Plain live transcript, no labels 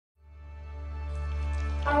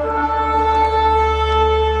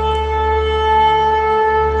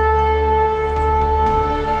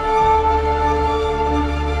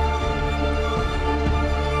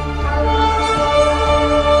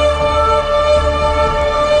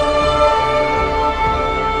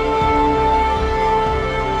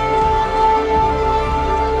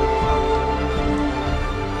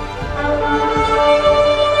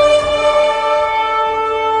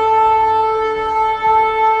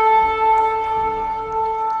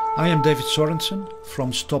I am David Sorensen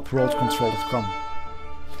from StopWorldControl.com.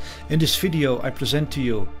 In this video I present to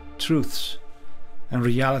you truths and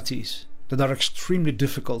realities that are extremely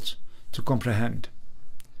difficult to comprehend.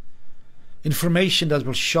 Information that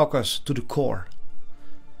will shock us to the core,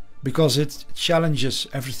 because it challenges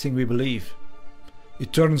everything we believe.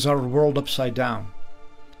 It turns our world upside down,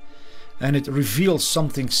 and it reveals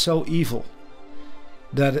something so evil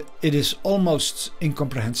that it is almost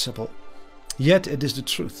incomprehensible. Yet it is the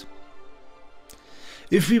truth.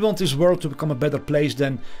 If we want this world to become a better place,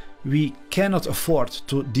 then we cannot afford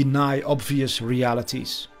to deny obvious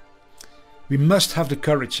realities. We must have the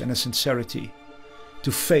courage and the sincerity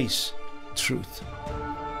to face truth.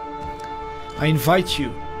 I invite you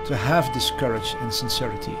to have this courage and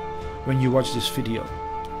sincerity when you watch this video.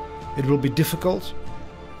 It will be difficult.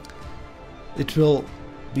 It will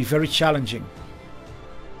be very challenging.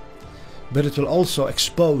 But it will also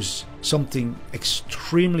expose something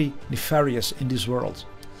extremely nefarious in this world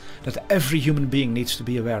that every human being needs to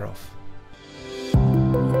be aware of.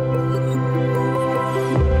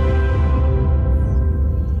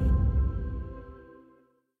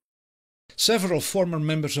 Several former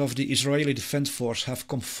members of the Israeli Defense Force have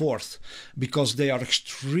come forth because they are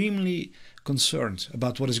extremely concerned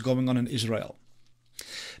about what is going on in Israel.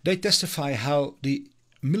 They testify how the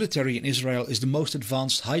military in Israel is the most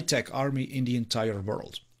advanced high-tech army in the entire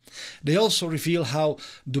world. They also reveal how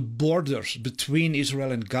the borders between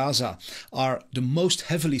Israel and Gaza are the most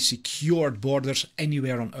heavily secured borders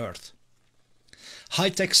anywhere on earth.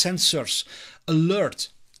 High-tech sensors alert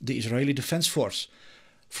the Israeli Defense Force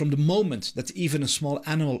from the moment that even a small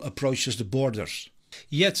animal approaches the borders.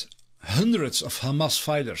 Yet hundreds of Hamas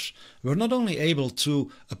fighters were not only able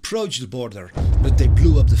to approach the border, but they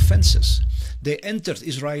blew up the fences. They entered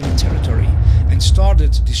Israeli territory and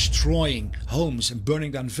started destroying homes and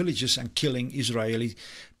burning down villages and killing Israeli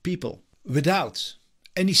people without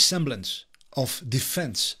any semblance of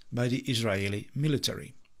defense by the Israeli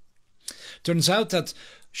military. Turns out that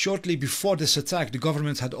shortly before this attack, the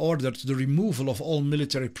government had ordered the removal of all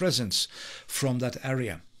military presence from that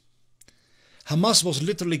area. Hamas was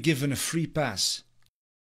literally given a free pass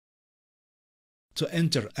to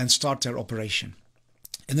enter and start their operation.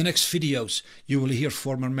 In the next videos, you will hear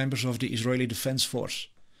former members of the Israeli Defense Force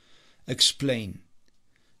explain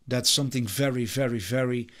that something very, very,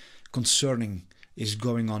 very concerning is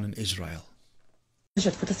going on in Israel.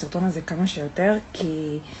 שתפו את הסרטון הזה כמה שיותר,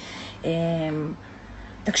 כי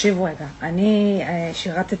תקשיבו רגע, אני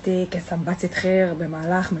שירתתי כסמב"צית חי"ר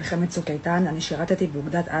במהלך מלחמת צוק איתן, אני שירתתי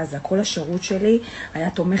באוגדת עזה. כל השירות שלי היה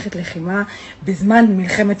תומכת לחימה בזמן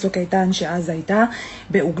מלחמת צוק איתן שאז הייתה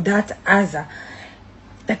באוגדת עזה.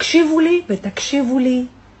 תקשיבו לי ותקשיבו לי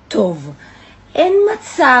טוב. אין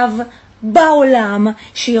מצב בעולם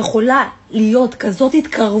שיכולה להיות כזאת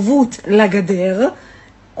התקרבות לגדר,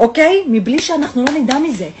 אוקיי? מבלי שאנחנו לא נדע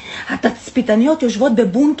מזה. התצפיתניות יושבות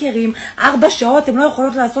בבונקרים 4 שעות, הן לא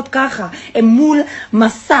יכולות לעשות ככה, הן מול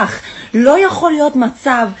מסך. לא יכול להיות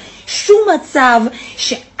מצב, שום מצב,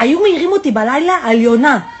 שהיו מעירים אותי בלילה על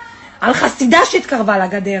יונה, על חסידה שהתקרבה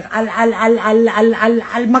לגדר,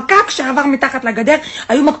 על מקק שעבר מתחת לגדר,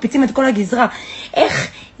 היו מקפיצים את כל הגזרה.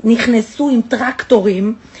 איך נכנסו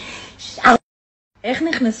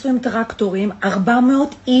עם טרקטורים,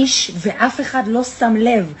 400 איש ואף אחד לא שם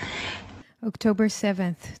לב. October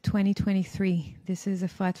 7th, 2023. This is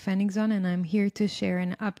Efrat Fenigzon and I'm here to share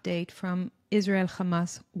an update from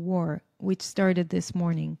Israel-Hamas war, which started this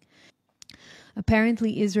morning.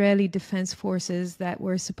 Apparently, Israeli defense forces that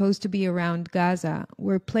were supposed to be around Gaza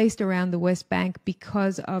were placed around the West Bank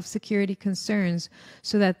because of security concerns,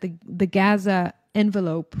 so that the Gaza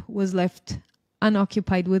envelope was left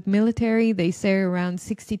unoccupied with military. They say around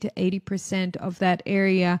 60 to 80% of that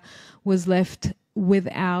area was left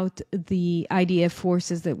without the IDF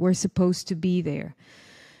forces that were supposed to be there.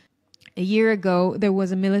 A year ago, there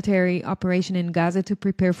was a military operation in Gaza to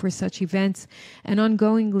prepare for such events, and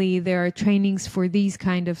ongoingly there are trainings for these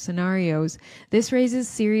kind of scenarios. This raises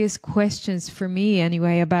serious questions for me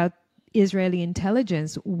anyway about Israeli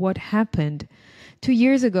intelligence. What happened? 2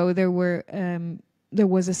 years ago, there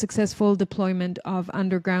was a successful deployment of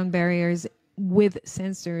underground barriers with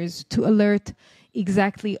sensors to alert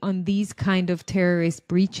exactly on these kind of terrorist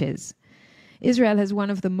breaches. Israel has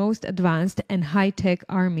one of the most advanced and high-tech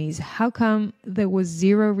armies. How come there was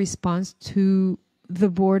zero response to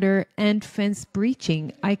the border and fence breaching?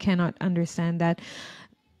 I cannot understand that.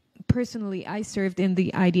 Personally, I served in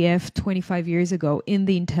the IDF 25 years ago in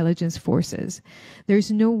the intelligence forces.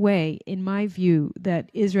 There's no way, in my view,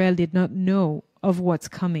 that Israel did not know of what's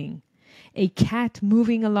coming. A cat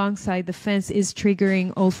moving alongside the fence is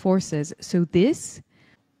triggering all forces. So this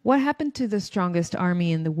What happened to the strongest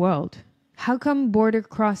army in the world? How come border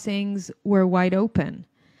crossings were wide open?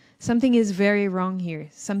 Something is very wrong here.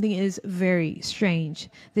 Something is very strange.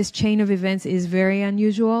 This chain of events is very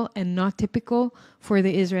unusual and not typical for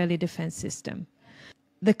the Israeli defense system.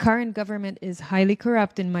 The current government is highly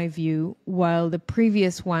corrupt in my view, while the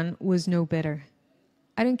previous one was no better.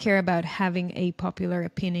 I don't care about having a popular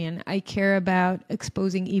opinion. I care about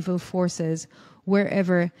exposing evil forces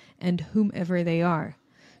wherever and whomever they are.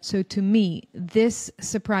 So to me, this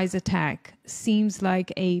surprise attack seems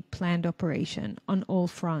like a planned operation on all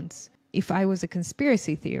fronts. If I was a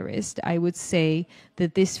conspiracy theorist, I would say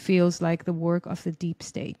that this feels like the work of the deep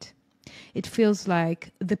state. It feels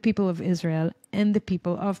like the people of Israel and the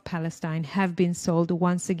people of Palestine have been sold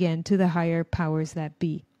once again to the higher powers that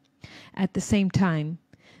be. At the same time,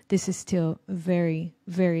 this is still very,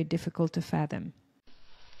 very difficult to fathom.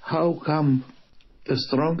 How come the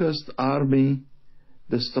strongest army,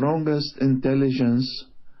 the strongest intelligence,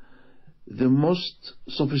 the most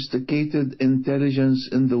sophisticated intelligence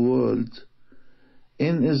in the world,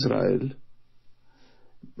 in Israel,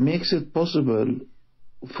 makes it possible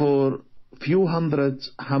for few hundred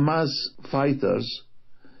Hamas fighters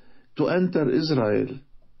to enter Israel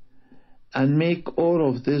and make all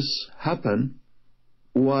of this happen,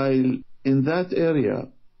 while in that area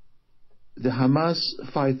the Hamas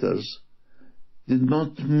fighters did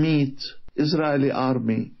not meet Israeli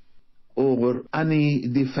army or any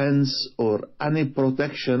defense or any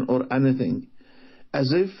protection or anything,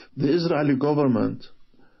 as if the Israeli government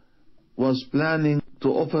was planning to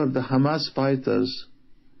offer the Hamas fighters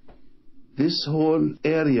this whole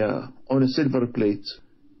area on a silver plate.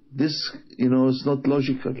 This, is not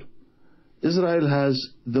logical. Israel has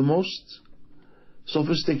the most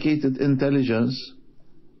sophisticated intelligence,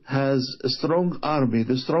 has a strong army,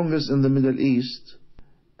 the strongest in the Middle East,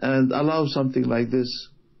 and allow something like this.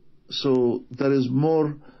 So there is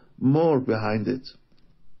more behind it.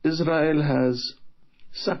 Israel has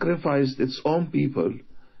sacrificed its own people,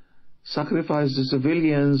 sacrificed the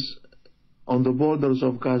civilians on the borders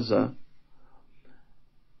of Gaza,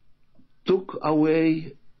 took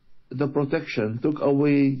away the protection, took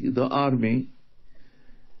away the army,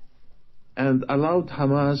 and allowed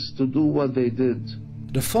Hamas to do what they did.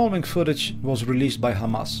 The following footage was released by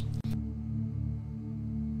Hamas.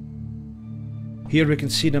 Here we can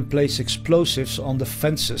see them place explosives on the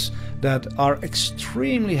fences that are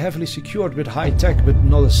extremely heavily secured with high tech, but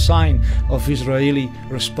not a sign of Israeli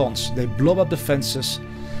response. They blow up the fences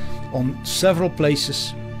on several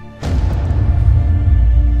places.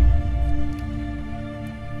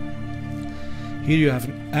 Here you have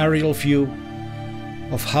an aerial view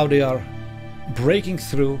of how they are breaking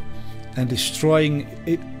through and destroying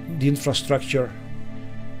the infrastructure.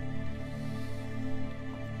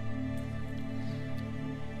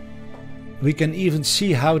 We can even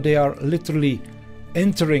see how they are literally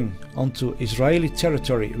entering onto Israeli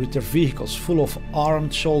territory with their vehicles full of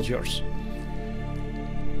armed soldiers.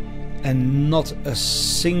 And not a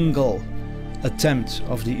single attempt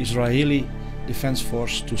of the Israeli Defense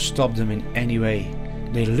Force to stop them in any way.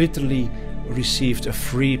 They literally received a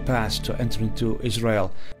free pass to enter into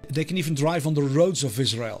Israel. They can even drive on the roads of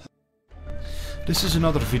Israel. This is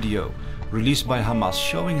another video released by Hamas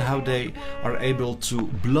showing how they are able to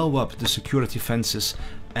blow up the security fences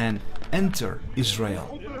and enter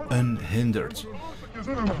Israel unhindered.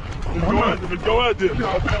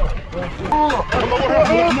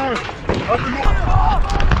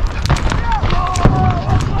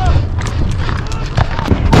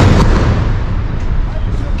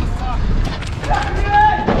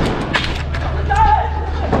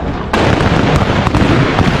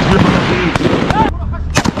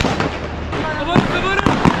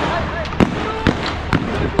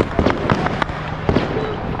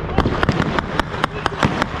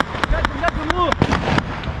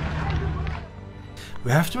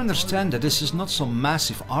 We have to understand that this is not some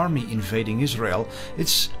massive army invading Israel,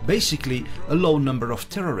 it's basically a low number of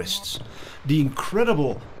terrorists. The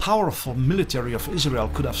incredible, powerful military of Israel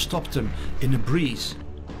could have stopped them in a breeze,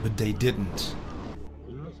 but they didn't.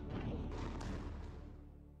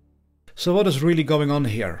 So what is really going on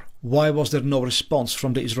here? Why was there no response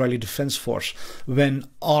from the Israeli Defense Force when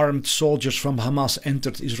armed soldiers from Hamas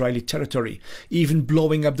entered Israeli territory, even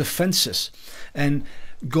blowing up the fences and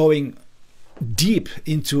going deep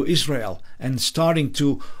into Israel and starting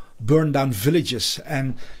to burn down villages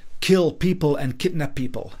and kill people and kidnap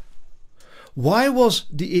people? Why was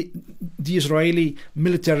the Israeli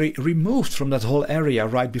military removed from that whole area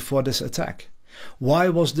right before this attack? Why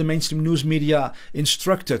was the mainstream news media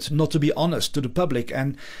instructed not to be honest to the public,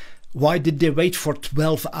 and why did they wait for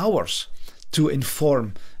 12 hours? to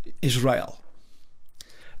inform Israel.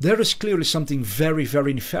 There is clearly something very,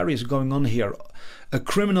 very nefarious going on here, a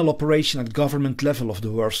criminal operation at government level of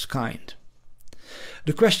the worst kind.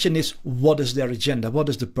 The question is, what is their agenda? What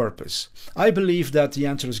is the purpose? I believe that the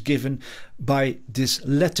answer is given by this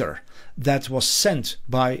letter that was sent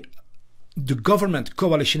by the government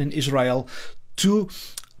coalition in Israel to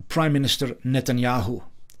Prime Minister Netanyahu.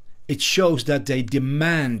 It shows that they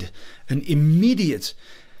demand an immediate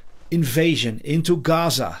invasion into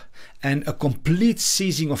Gaza and a complete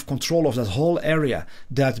seizing of control of that whole area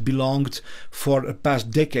that belonged for the past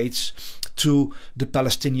decades to the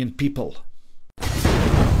Palestinian people.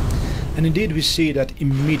 And indeed we see that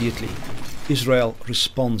immediately Israel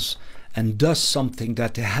responds and does something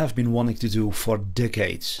that they have been wanting to do for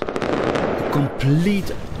decades. A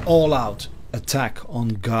complete all-out attack on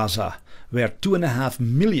Gaza, where 2.5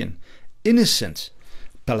 million innocent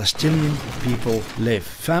Palestinian people live.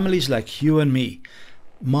 Families like you and me,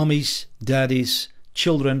 mummies, daddies,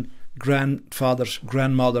 children, grandfathers,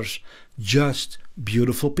 grandmothers, just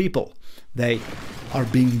beautiful people. They are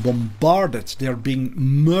being bombarded, they are being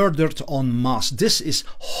murdered en masse. This is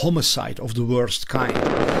homicide of the worst kind.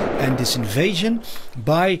 And this invasion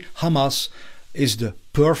by Hamas is the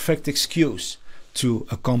perfect excuse to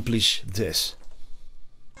accomplish this.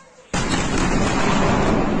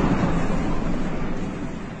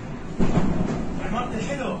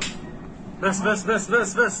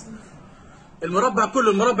 بس المربع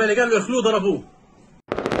كله المربع اللي قالوا يخلوه ضربوه.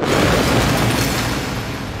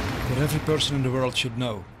 What every person in the world should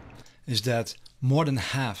know is that more than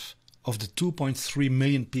half of the 2.3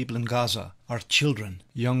 million people in Gaza are children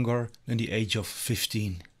younger than the age of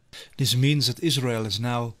 15. This means that Israel is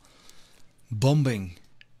now bombing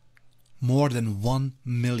more than 1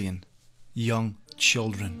 million young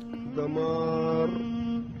children. دمار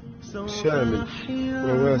شامل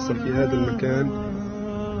وواسع في هذا المكان.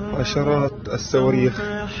 عشرات الصواريخ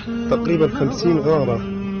تقريبا 50 غارة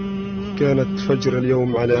كانت فجر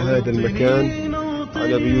اليوم على هذا المكان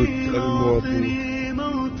على بيوت المواطنين.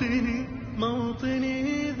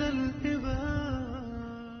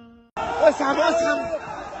 اسحب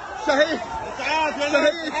شهيد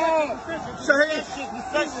شهيد شهيد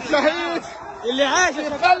شهيد اللي عاش في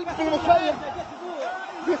قلب المخيم،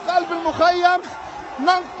 في قلب المخيم.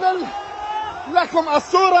 ننقل لكم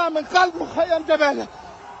الصورة من قلب مخيم جبالة.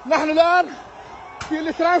 نحن الآن في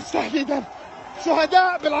الترانس تحديدا،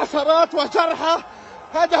 شهداء بالعشرات وجرحى.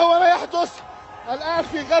 هذا هو ما يحدث الآن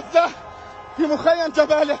في غزة في مخيم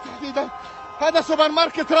جبالة تحديدا. هذا سوبر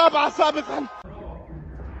ماركت رابعة سابقا.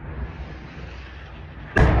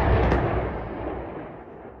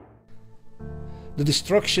 The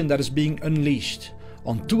destruction that is being unleashed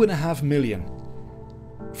on 2.5 million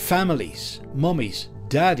families, mummies,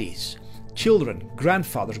 daddies, children,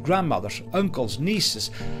 grandfathers, grandmothers, uncles,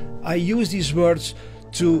 nieces. I use these words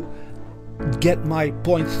to get my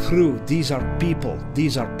point through. These are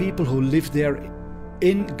people who live there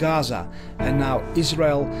in Gaza, and now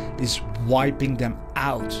Israel is wiping them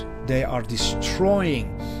out. They are destroying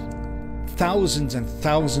thousands and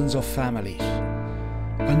thousands of families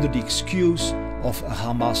under the excuse of a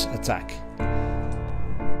Hamas attack.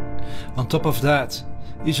 On top of that,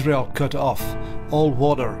 Israel cut off all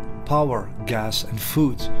water, power, gas and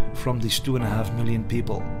food from these 2.5 million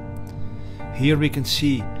people. Here we can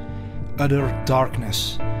see utter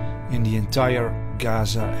darkness in the entire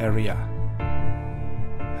Gaza area.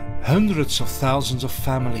 Hundreds of thousands of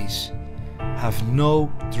families have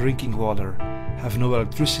no drinking water, have no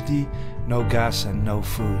electricity, no gas and no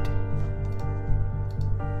food.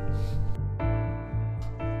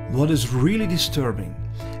 What is really disturbing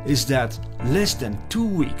is that less than 2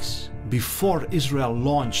 weeks before Israel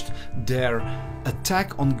launched their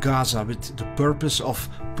attack on Gaza with the purpose of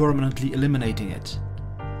permanently eliminating it,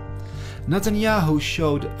 Netanyahu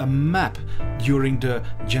showed a map during the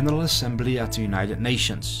General Assembly at the United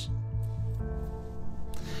Nations.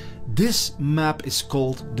 This map is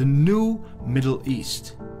called the New Middle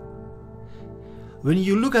East. When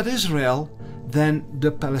you look at Israel, then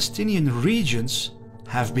the Palestinian regions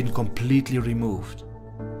have been completely removed.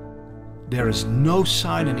 There is no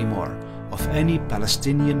sign anymore of any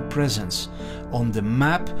Palestinian presence on the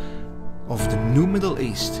map of the New Middle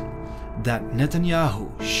East that Netanyahu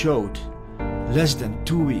showed less than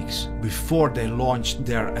 2 weeks before they launched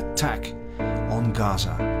their attack on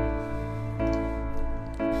Gaza.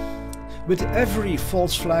 With every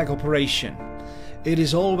false flag operation, it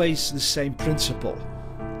is always the same principle.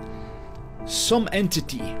 Some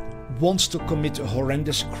entity wants to commit a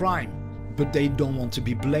horrendous crime, but they don't want to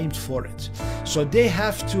be blamed for it. So they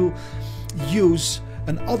have to use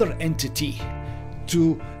another entity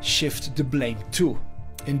to shift the blame to.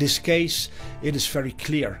 In this case, it is very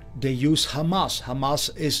clear. They use Hamas.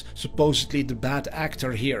 Hamas is supposedly the bad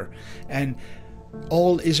actor here. And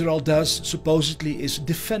all Israel does supposedly is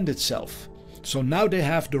defend itself. So now they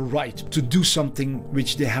have the right to do something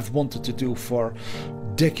which they have wanted to do for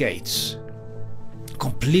decades.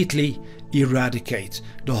 Completely eradicate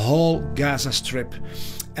the whole Gaza Strip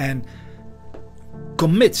and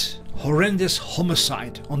commit horrendous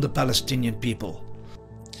homicide on the Palestinian people.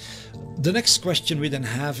 The next question we then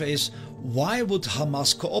have is, why would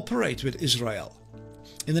Hamas cooperate with Israel?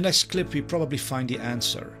 In the next clip we probably find the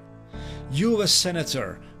answer. US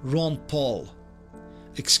Senator Ron Paul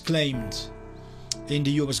exclaimed in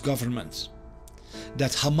the US government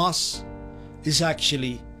that Hamas is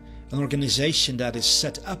actually an organization that is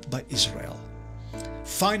set up by Israel,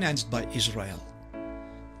 financed by Israel,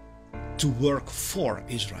 to work for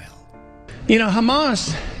Israel. You know,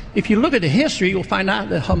 Hamas, if you look at the history, you'll find out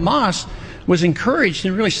that Hamas was encouraged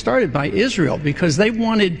and really started by Israel because they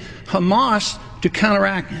wanted Hamas to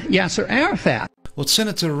counteract Yasser Arafat. What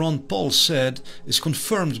Senator Ron Paul said is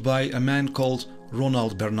confirmed by a man called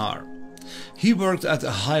Ronald Bernard. He worked at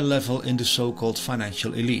a high level in the so-called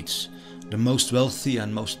financial elites, the most wealthy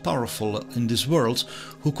and most powerful in this world,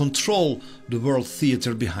 who control the world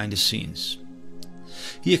theater behind the scenes.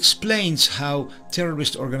 He explains how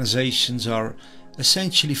terrorist organizations are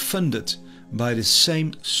essentially funded by the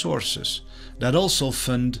same sources that also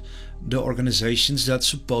fund the organizations that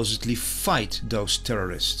supposedly fight those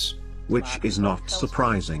terrorists. Which is not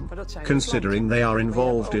surprising, considering they are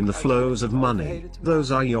involved in the flows of money.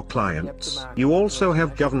 Those are your clients. You also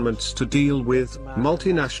have governments to deal with,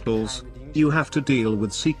 multinationals. You have to deal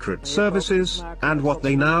with secret services, and what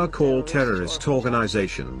they now call terrorist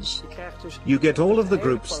organizations. You get all of the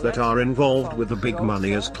groups that are involved with the big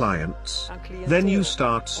money as clients. Then you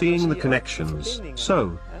start seeing the connections,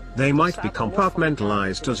 so they might be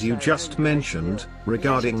compartmentalized as you just mentioned,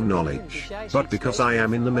 regarding knowledge. But because I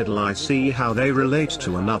am in the middle, I see how they relate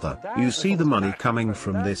to another. You see the money coming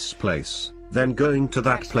from this place, then going to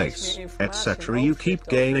that place, etc. You keep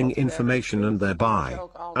gaining information and thereby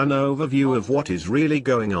an overview of what is really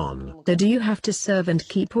going on. So do you have to serve and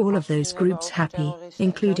keep all of those groups happy,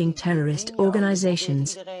 including terrorist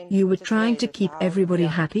organizations? You were trying to keep everybody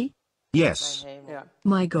happy? Yes.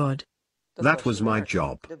 My God. That was my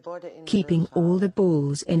job. Keeping all the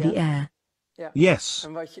balls in the air. Yes,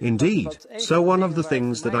 indeed. So one of the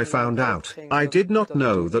things that I found out, I did not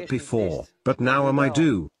know that before, but now I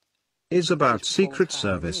do, is about secret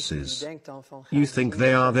services. You think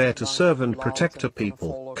they are there to serve and protect a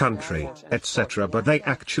people, country, etc., but they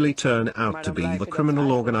actually turn out to be the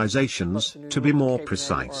criminal organizations, to be more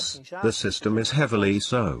precise. The system is heavily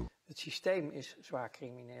so.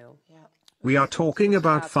 We are talking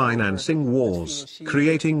about financing wars,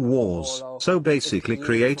 creating wars, so basically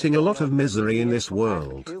creating a lot of misery in this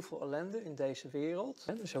world.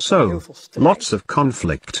 So, lots of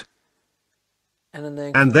conflict.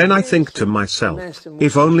 And then I think to myself,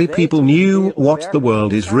 if only people knew what the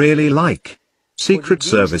world is really like. Secret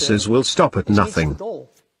services will stop at nothing.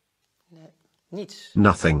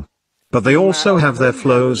 Nothing. But they also have their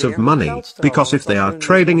flows of money, because if they are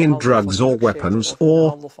trading in drugs or weapons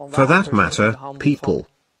or, for that matter, people,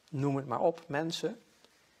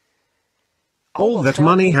 all that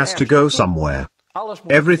money has to go somewhere.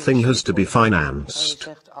 Everything has to be financed.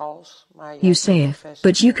 You say if,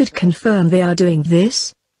 but you could confirm they are doing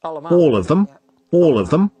this? All of them. All of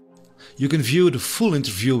them. You can view the full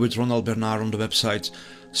interview with Ronald Bernard on the website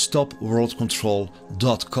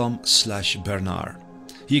stopworldcontrol.com/Bernard.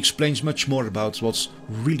 He explains much more about what's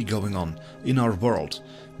really going on in our world,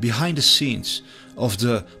 behind the scenes of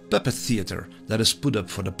the puppet theater that is put up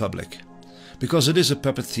for the public. Because it is a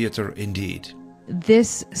puppet theater indeed.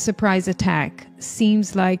 This surprise attack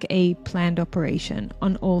seems like a planned operation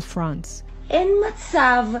on all fronts. אין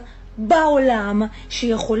מצב בעולם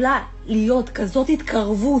שיכולה להיות כזאת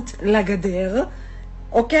התקרבות לגדר,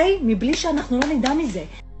 אוקיי? מבלי שאנחנו לא נדע מזה.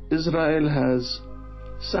 Israel has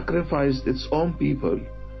sacrificed its own people,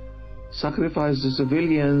 sacrificed the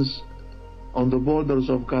civilians on the borders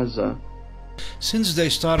of Gaza. Since they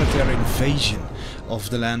started their invasion of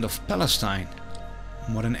the land of Palestine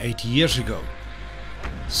more than 80 years ago,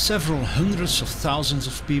 several hundreds of thousands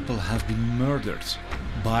of people have been murdered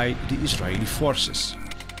by the Israeli forces.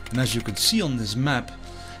 And as you can see on this map,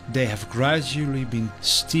 they have gradually been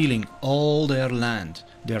stealing all their land,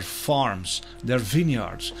 their farms, their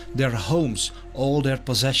vineyards, their homes, all their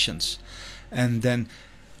possessions. And then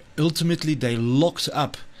ultimately they locked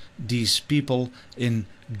up these people in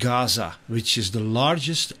Gaza, which is the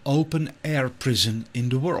largest open air prison in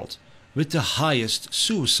the world. with the highest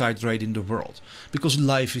suicide rate in the world, because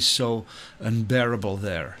life is so unbearable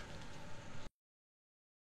there.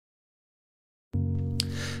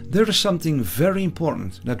 There is something very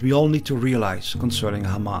important that we all need to realize concerning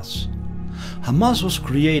Hamas. Hamas was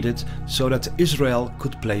created so that Israel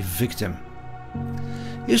could play victim.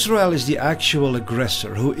 Israel is the actual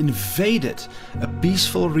aggressor who invaded a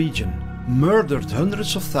peaceful region, murdered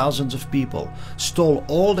hundreds of thousands of people, stole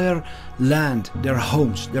all their land, their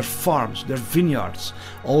homes, their farms, their vineyards,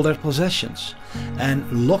 all their possessions,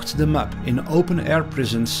 and locked them up in open-air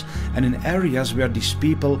prisons and in areas where these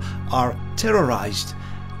people are terrorized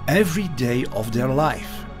every day of their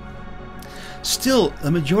life. Still,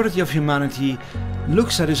 the majority of humanity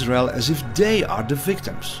looks at Israel as if they are the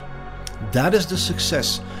victims. That is the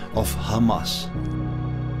success of Hamas.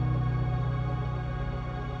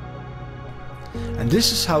 And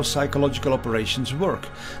this is how psychological operations work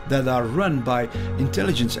that are run by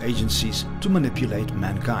intelligence agencies to manipulate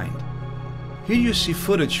mankind. Here you see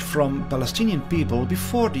footage from Palestinian people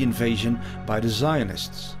before the invasion by the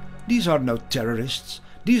Zionists. These are no terrorists,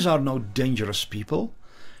 these are no dangerous people,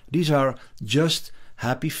 these are just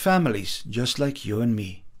happy families, just like you and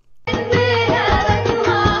me.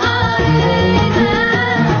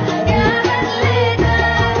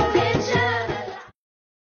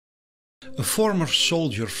 A former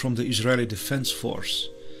soldier from the Israeli Defense Force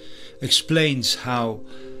explains how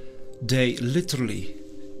they literally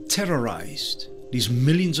terrorized these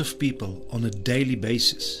millions of people on a daily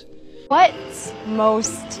basis. What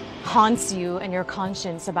most haunts you and your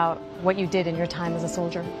conscience about what you did in your time as a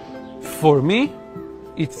soldier? For me,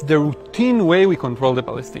 it's the routine way we control the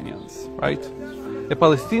Palestinians, right? A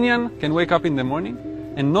Palestinian can wake up in the morning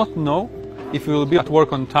and not know if he will be at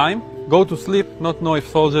work on time, go to sleep, not know if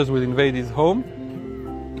soldiers will invade his home.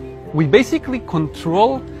 We basically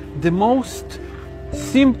control the most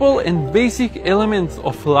simple and basic elements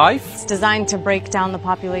of life. It's designed to break down the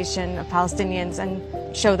population of Palestinians and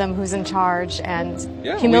show them who's in charge and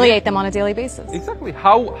humiliate them on a daily basis. Exactly.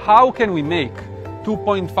 How can we make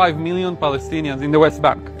 2.5 million Palestinians in the West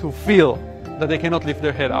Bank to feel that they cannot lift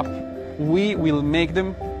their head up? We will make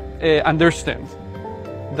them understand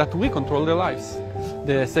that we control their lives.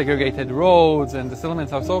 The segregated roads and the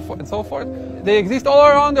settlements and so forth, they exist all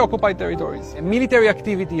around the occupied territories. Military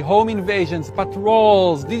activity, home invasions,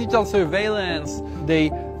 patrols, digital surveillance,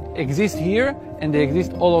 they exist here and they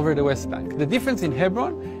exist all over the West Bank. The difference in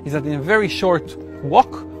Hebron is that in a very short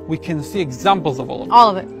walk, we can see examples of all of it. All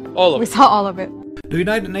of it. All of we it. saw all of it. The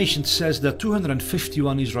United Nations says that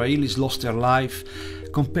 251 Israelis lost their life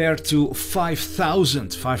compared to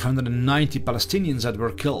 5,590 Palestinians that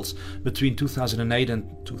were killed between 2008 and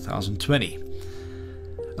 2020.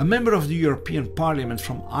 A member of the European Parliament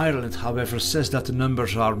from Ireland, however, says that the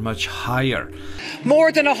numbers are much higher.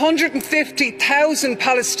 More than 150,000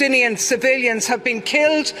 Palestinian civilians have been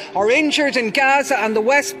killed or injured in Gaza and the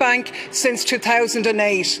West Bank since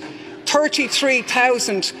 2008.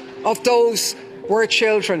 33,000 of those were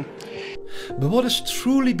children. But what is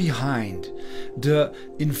truly behind the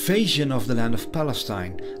invasion of the land of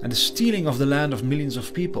Palestine and the stealing of the land of millions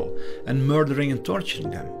of people and murdering and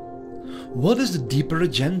torturing them? What is the deeper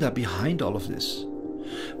agenda behind all of this?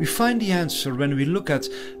 We find the answer when we look at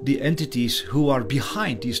the entities who are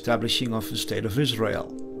behind the establishing of the State of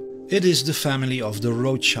Israel. It is the family of the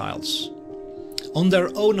Rothschilds. On their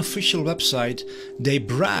own official website, they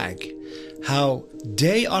brag how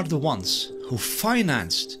they are the ones who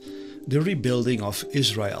financed the rebuilding of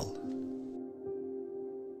Israel.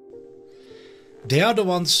 They are the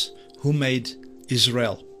ones who made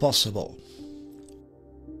Israel possible.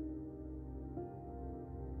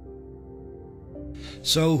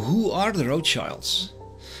 So who are the Rothschilds?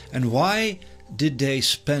 And why did they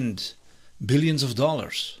spend billions of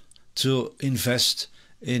dollars to invest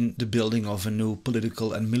in the building of a new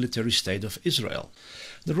political and military state of Israel?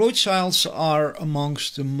 The Rothschilds are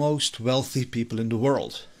amongst the most wealthy people in the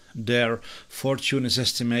world. Their fortune is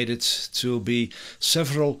estimated to be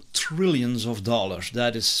several trillions of dollars.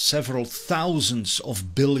 That is several thousands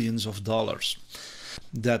of billions of dollars.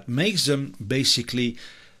 That makes them basically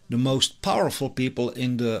the most powerful people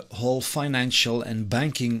in the whole financial and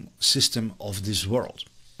banking system of this world.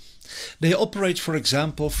 They operate, for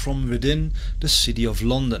example, from within the city of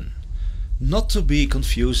London, not to be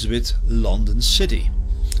confused with London City.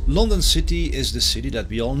 London City is the city that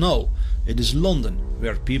we all know. It is London,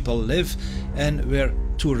 where people live and where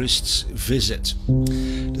tourists visit.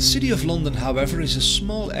 The city of London, however, is a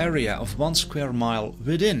small area of 1 square mile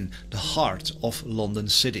within the heart of London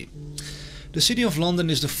City. The city of London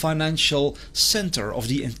is the financial center of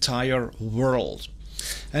the entire world.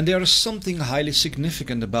 And there is something highly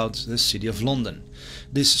significant about the City of London.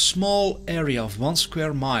 This small area of 1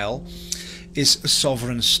 square mile is a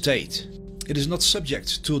sovereign state. It is not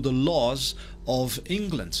subject to the laws of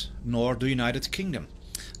England, nor the United Kingdom,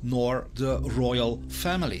 nor the royal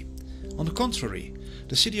family. On the contrary,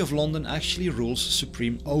 the City of London actually rules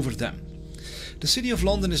supreme over them. The City of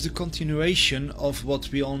London is the continuation of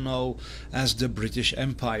what we all know as the British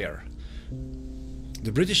Empire.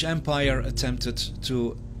 The British Empire attempted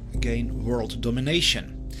to gain world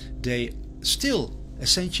domination. They still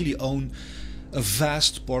essentially own a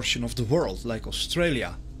vast portion of the world, like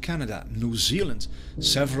Australia, Canada, New Zealand,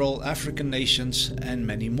 several African nations and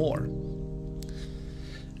many more.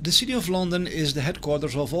 The City of London is the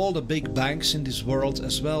headquarters of all the big banks in this world,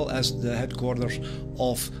 as well as the headquarters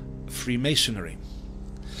of Freemasonry.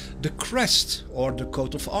 The crest or the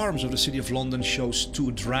coat of arms of the City of London shows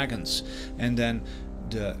 2 dragons, and then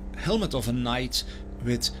the helmet of a knight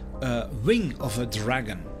with a wing of a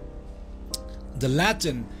dragon. The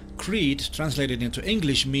Latin creed translated into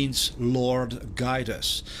English means Lord guide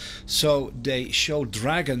us. So they show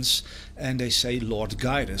dragons and they say Lord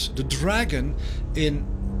guide us. The dragon in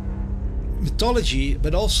mythology,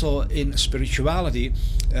 but also in spirituality,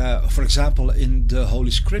 for example in the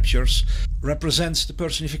Holy Scriptures, represents the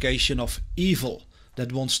personification of evil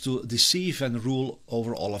that wants to deceive and rule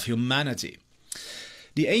over all of humanity.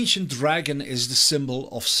 The ancient dragon is the symbol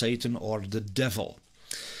of Satan or the devil.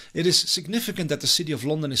 It is significant that the City of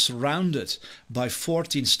London is surrounded by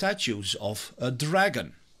 14 statues of a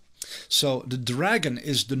dragon. So the dragon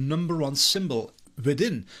is the #1 symbol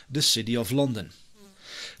within the City of London.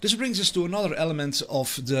 This brings us to another element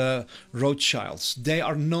of the Rothschilds. They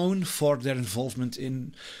are known for their involvement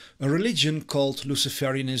in a religion called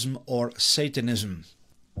Luciferianism or Satanism.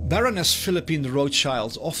 Baroness Philippine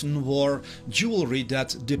Rothschild often wore jewelry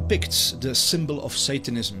that depicts the symbol of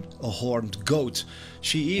Satanism, a horned goat.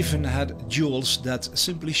 She even had jewels that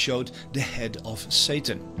simply showed the head of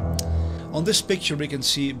Satan. On this picture we can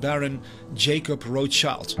see Baron Jacob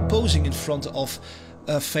Rothschild posing in front of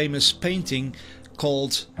a famous painting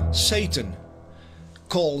called "Satan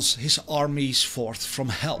Calls His Armies Forth from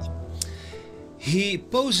Hell." He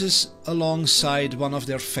poses alongside one of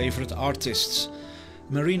their favorite artists,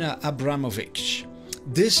 Marina Abramovich.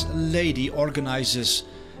 This lady organizes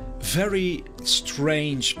very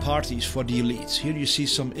strange parties for the elites. Here you see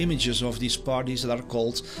some images of these parties that are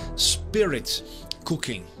called spirit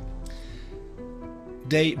cooking.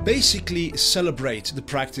 They basically celebrate the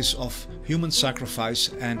practice of human sacrifice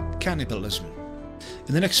and cannibalism.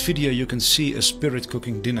 In the next video you can see a spirit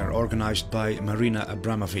cooking dinner organized by Marina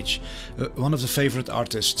Abramovich, one of the favorite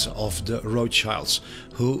artists of the Rothschilds,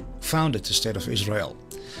 who founded the State of Israel.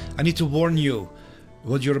 I need to warn you,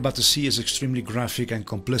 what you're about to see is extremely graphic and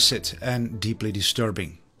complicit and deeply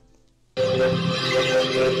disturbing.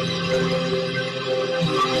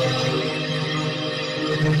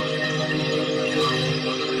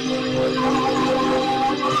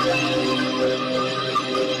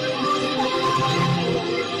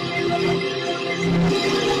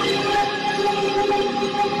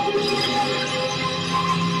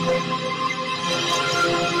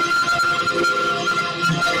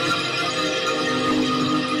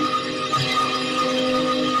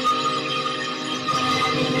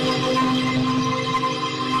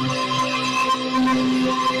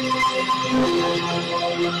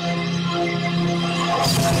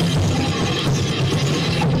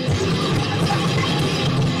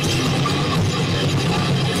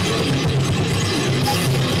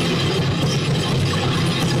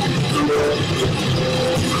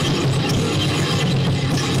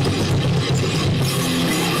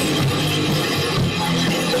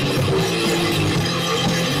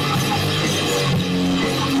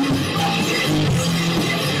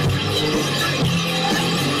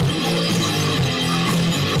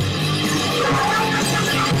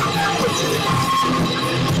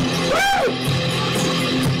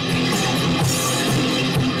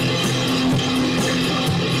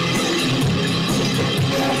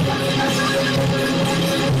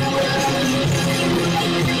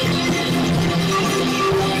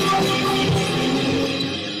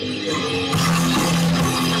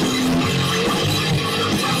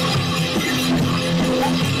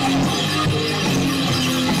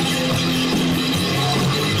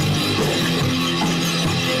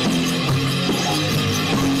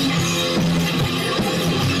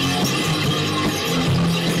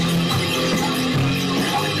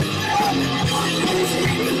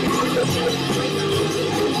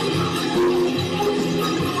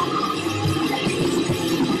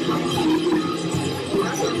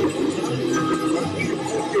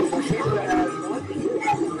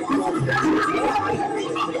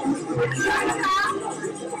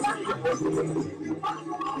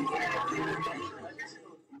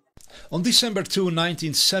 On December 2,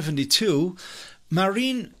 1972,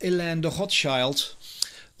 Marine-Hélène de Rothschild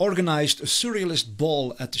organized a surrealist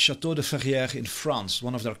ball at the Château de Verrières in France,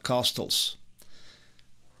 one of their castles.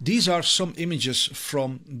 These are some images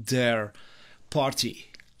from their party.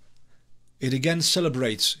 It again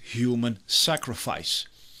celebrates human sacrifice,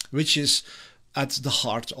 which is at the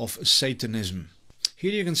heart of Satanism.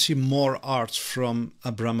 Here you can see more art from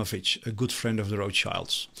Abramovich, a good friend of the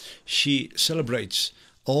Rothschilds. She celebrates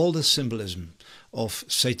all the symbolism of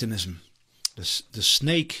Satanism. The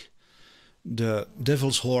snake, the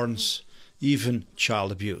devil's horns, even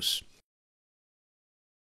child abuse.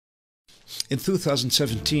 In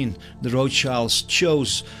 2017, the Rothschilds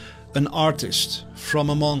chose an artist from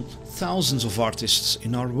among thousands of artists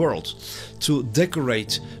in our world to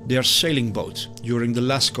decorate their sailing boat during the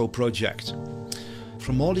Lascaux project.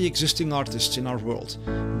 From all the existing artists in our world,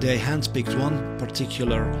 they handpicked one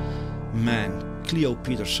particular man, Cleo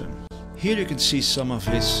Peterson. Here you can see some of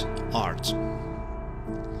his art.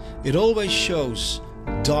 It always shows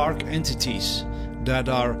dark entities that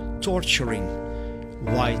are torturing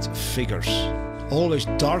white figures. Always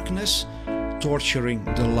darkness torturing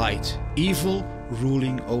the light, evil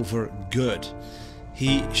ruling over good.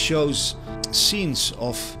 He shows scenes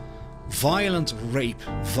of violent rape,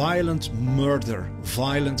 violent murder,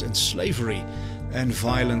 violent slavery, and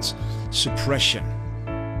violent suppression.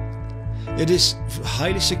 It is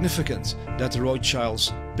highly significant that the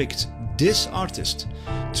Rothschilds picked this artist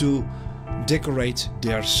to decorate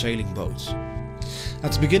their sailing boat.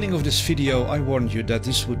 At the beginning of this video I warned you that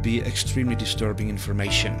this would be extremely disturbing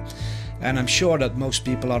information, and I'm sure that most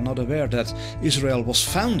people are not aware that Israel was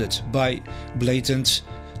founded by blatant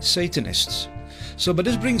Satanists. But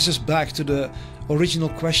this brings us back to the original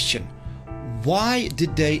question: why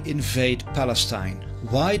did they invade Palestine?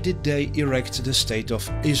 Why did they erect the state of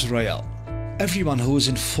Israel? Everyone who is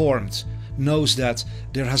informed knows that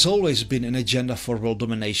there has always been an agenda for world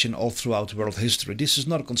domination all throughout world history. This is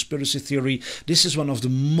not a conspiracy theory. This is one of the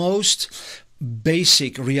most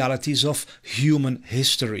basic realities of human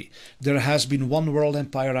history. There has been one world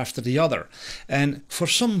empire after the other, and for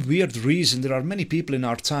some weird reason there are many people in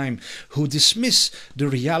our time who dismiss the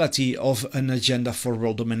reality of an agenda for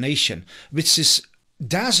world domination, which is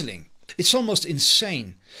dazzling. It's almost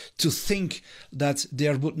insane to think that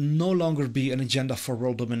there would no longer be an agenda for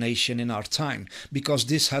world domination in our time, because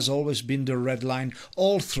this has always been the red line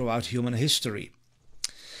all throughout human history.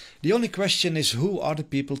 The only question is, who are the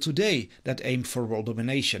people today that aim for world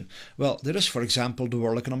domination? Well, there is, for example, the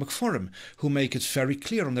World Economic Forum, who make it very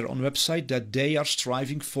clear on their own website that they are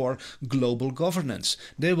striving for global governance.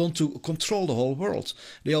 They want to control the whole world.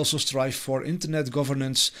 They also strive for internet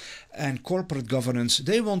governance and corporate governance.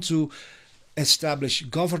 They want to establish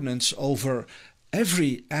governance over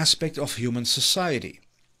every aspect of human society.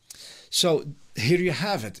 So here you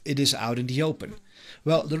have it. It is out in the open.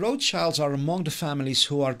 Well, the Rothschilds are among the families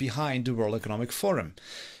who are behind the World Economic Forum,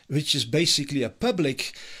 which is basically a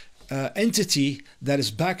public entity that is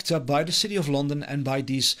backed up by the City of London and by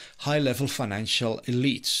these high-level financial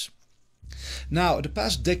elites. Now, in the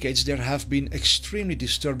past decades there have been extremely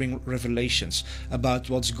disturbing revelations about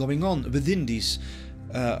what's going on within these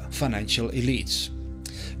financial elites.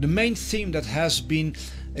 The main theme that has been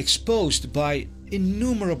exposed by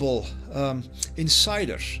innumerable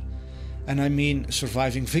insiders, and I mean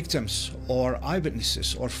surviving victims or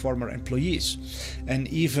eyewitnesses or former employees, and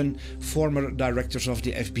even former directors of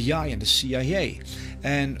the FBI and the CIA,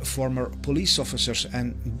 and former police officers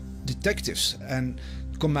and detectives and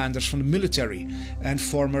commanders from the military, and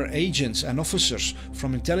former agents and officers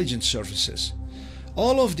from intelligence services.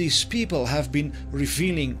 All of these people have been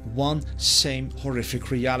revealing one same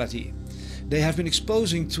horrific reality. They have been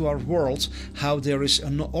exposing to our world how there is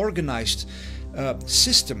an organized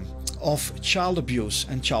system of child abuse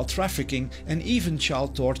and child trafficking and even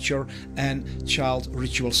child torture and child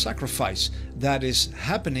ritual sacrifice that is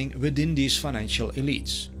happening within these financial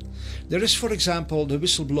elites. There is, for example, the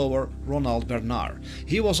whistleblower Ronald Bernard.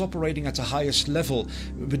 He was operating at the highest level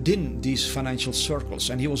within these financial circles,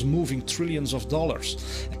 and he was moving trillions of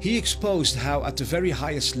dollars. He exposed how at the very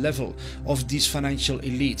highest level of these financial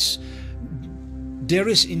elites there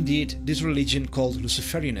is indeed this religion called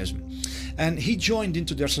Luciferianism. And he joined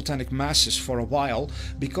into their satanic masses for a while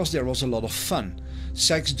because there was a lot of fun.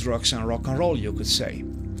 Sex, drugs and rock and roll, you could say.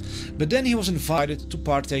 But then he was invited to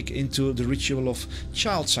partake into the ritual of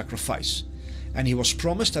child sacrifice. And he was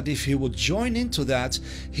promised that if he would join into that,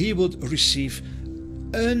 he would receive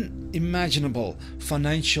unimaginable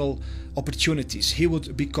financial opportunities. He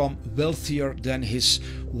would become wealthier than his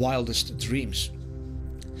wildest dreams.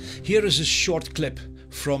 Here is a short clip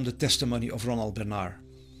from the testimony of Ronald Bernard.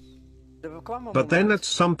 But then at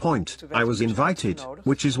some point, I was invited,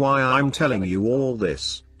 which is why I'm telling you all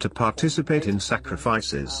this, to participate in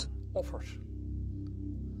sacrifices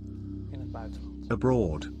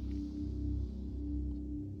abroad.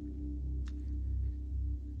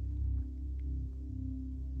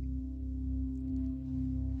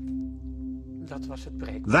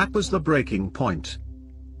 That was the breaking point.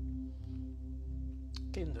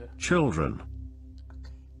 Children.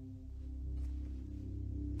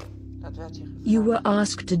 You were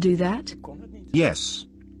asked to do that? Yes.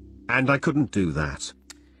 And I couldn't do that.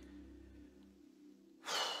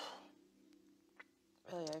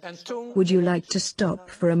 Would you like to stop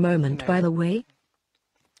for a moment, by the way?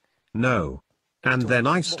 No. And then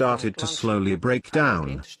I started to slowly break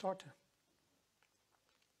down.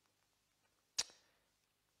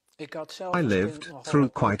 I lived through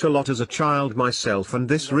quite a lot as a child myself, and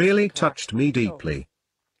this really touched me deeply.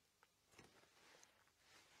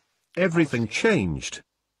 Everything changed.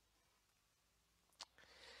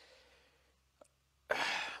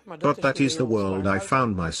 But that is the world I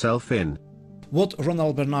found myself in. What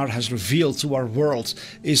Ronald Bernard has revealed to our world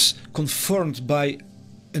is confirmed by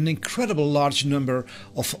an incredible large number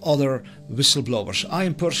of other whistleblowers. I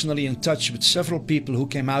am personally in touch with several people who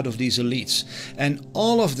came out of these elites, and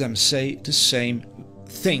all of them say the same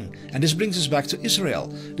thing. And this brings us back to Israel.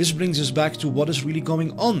 This brings us back to what is really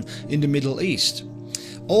going on in the Middle East.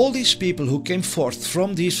 All these people who came forth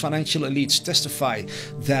from these financial elites testify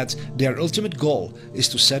that their ultimate goal is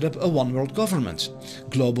to set up a one world government,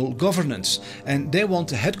 global governance, and they want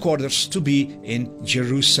the headquarters to be in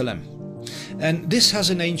Jerusalem. And this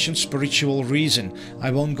has an ancient spiritual reason.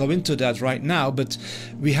 I won't go into that right now, but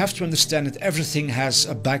we have to understand that everything has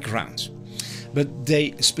a background. But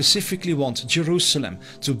they specifically want Jerusalem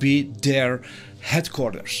to be their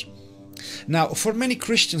headquarters. Now, for many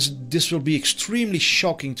Christians, this will be extremely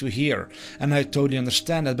shocking to hear, and I totally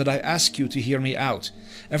understand that, but I ask you to hear me out.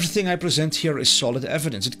 Everything I present here is solid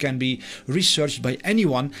evidence. It can be researched by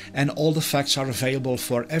anyone, and all the facts are available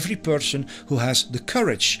for every person who has the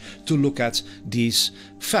courage to look at these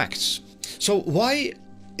facts. So why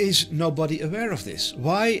is nobody aware of this?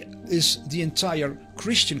 Why is the entire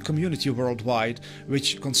Christian community worldwide,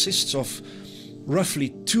 which consists of roughly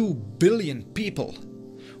 2 billion people,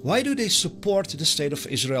 why do they support the state of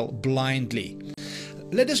Israel blindly?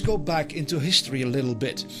 Let us go back into history a little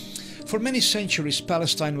bit. For many centuries,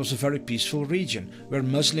 Palestine was a very peaceful region, where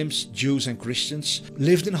Muslims, Jews and Christians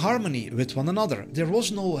lived in harmony with one another. There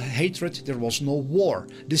was no hatred, there was no war.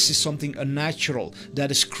 This is something unnatural that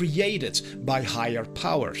is created by higher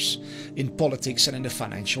powers in politics and in the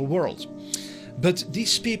financial world. But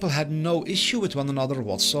these people had no issue with one another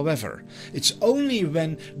whatsoever. It's only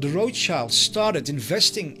when the Rothschilds started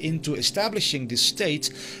investing into establishing this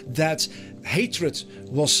state that hatred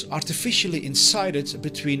was artificially incited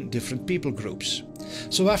between different people groups.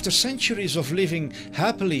 So after centuries of living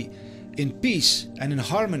happily in peace and in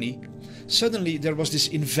harmony, suddenly there was this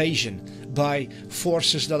invasion by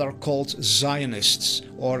forces that are called Zionists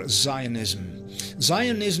or Zionism.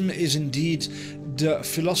 Zionism is indeed the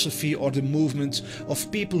philosophy or the movement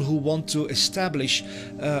of people who want to establish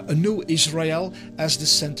a new Israel as the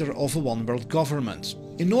center of a one world government.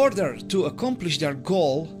 In order to accomplish their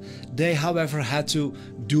goal, they however had to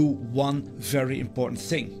do one very important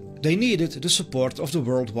thing. They needed the support of the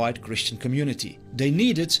worldwide Christian community. They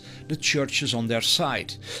needed the churches on their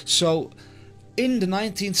side. So in the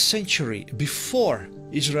 19th century, before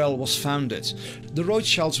Israel was founded, the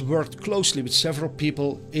Rothschilds worked closely with several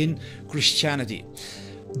people in Christianity.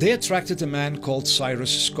 They attracted a man called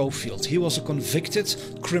Cyrus Scofield. He was a convicted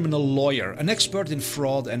criminal lawyer, an expert in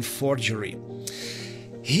fraud and forgery.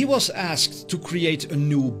 He was asked to create a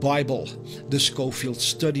new Bible, the Scofield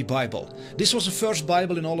Study Bible. This was the first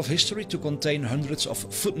Bible in all of history to contain hundreds of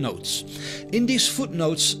footnotes. In these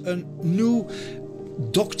footnotes, a new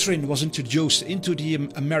doctrine was introduced into the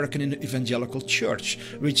American Evangelical Church,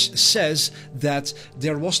 which says that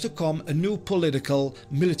there was to come a new political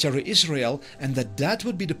military Israel, and that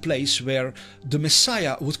would be the place where the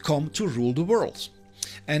Messiah would come to rule the world.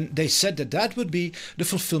 And they said that would be the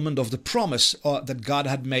fulfillment of the promise that God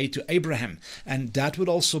had made to Abraham, and that would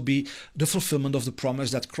also be the fulfillment of the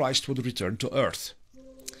promise that Christ would return to earth.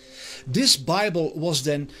 This Bible was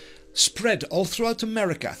then spread all throughout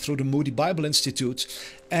America through the Moody Bible Institute,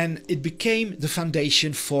 and it became the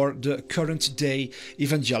foundation for the current day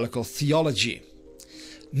evangelical theology.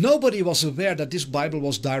 Nobody was aware that this Bible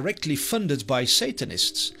was directly funded by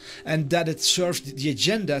Satanists and that it served the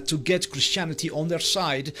agenda to get Christianity on their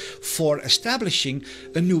side for establishing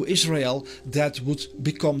a new Israel that would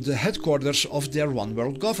become the headquarters of their one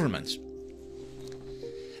world government.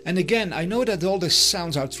 And again, I know that all this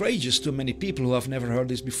sounds outrageous to many people who have never heard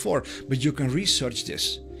this before, but you can research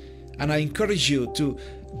this. And I encourage you to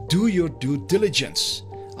do your due diligence.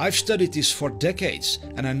 I've studied this for decades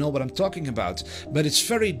and I know what I'm talking about, but it's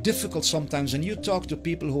very difficult sometimes when you talk to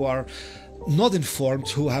people who are not informed,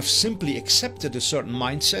 who have simply accepted a certain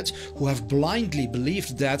mindset, who have blindly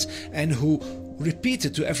believed that and who repeat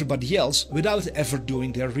it to everybody else without ever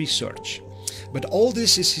doing their research. But all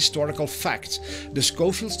this is historical fact. The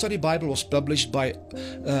Scofield Study Bible was published by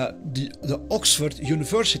the Oxford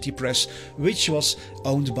University Press, which was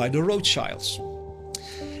owned by the Rothschilds.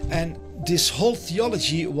 And this whole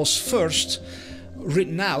theology was first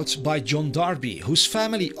written out by John Darby, whose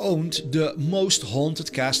family owned the most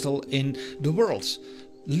haunted castle in the world,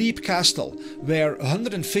 Leap Castle, where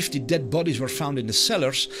 150 dead bodies were found in the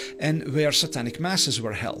cellars and where satanic masses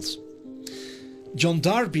were held. John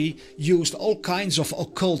Darby used all kinds of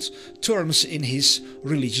occult terms in his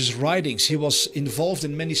religious writings. He was involved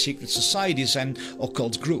in many secret societies and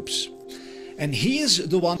occult groups. And he is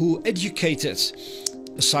the one who educated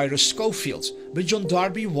Cyrus Scofield, but John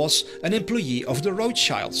Darby was an employee of the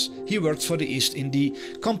Rothschilds. He worked for the East India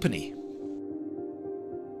Company.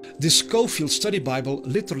 The Scofield Study Bible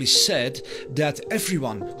literally said that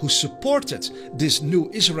everyone who supported this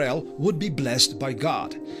new Israel would be blessed by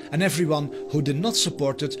God, and everyone who did not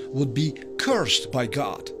support it would be cursed by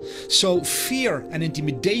God. So fear and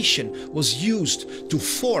intimidation was used to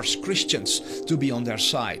force Christians to be on their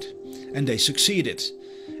side, and they succeeded.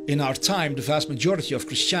 In our time, the vast majority of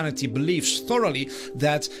Christianity believes thoroughly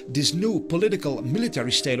that this new political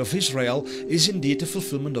military state of Israel is indeed the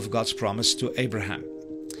fulfillment of God's promise to Abraham.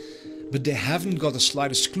 But they haven't got the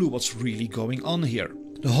slightest clue what's really going on here.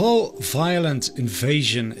 The whole violent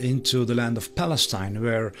invasion into the land of Palestine,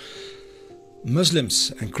 where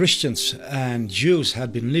Muslims and Christians and Jews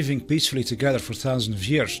had been living peacefully together for thousands of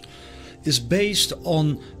years, is based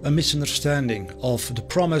on a misunderstanding of the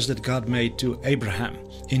promise that God made to Abraham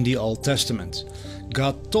in the Old Testament.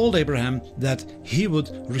 God told Abraham that he would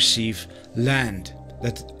receive land,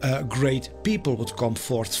 that a great people would come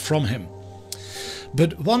forth from him.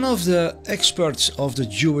 But one of the experts of the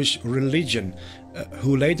Jewish religion,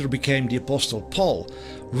 who later became the Apostle Paul,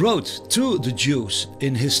 wrote to the Jews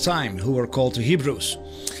in his time, who were called the Hebrews,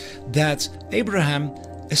 that Abraham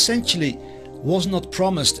essentially was not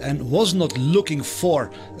promised and was not looking for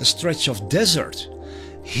a stretch of desert.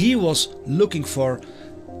 He was looking for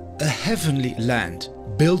a heavenly land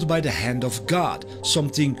built by the hand of God,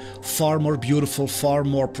 something far more beautiful, far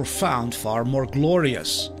more profound, far more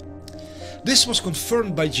glorious. This was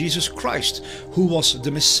confirmed by Jesus Christ, who was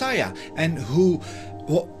the Messiah and who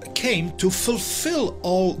came to fulfill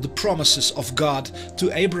all the promises of God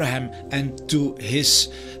to Abraham and to his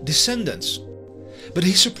descendants. But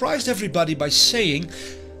he surprised everybody by saying,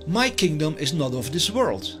 "My kingdom is not of this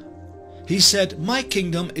world." He said, "My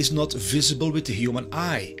kingdom is not visible with the human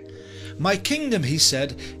eye. My kingdom," he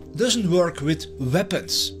said, "doesn't work with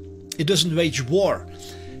weapons. It doesn't wage war."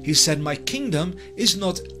 He said, "My kingdom is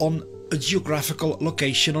not on a geographical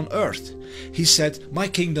location on earth." He said, "My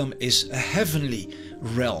kingdom is a heavenly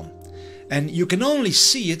realm. And you can only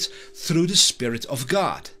see it through the Spirit of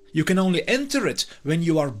God. You can only enter it when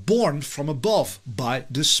you are born from above by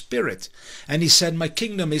the Spirit." And he said, "My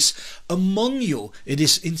kingdom is among you. It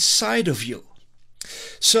is inside of you."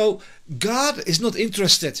 So God is not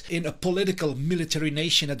interested in a political military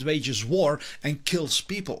nation that wages war and kills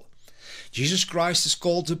people. Jesus Christ is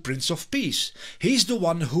called the Prince of Peace. He's the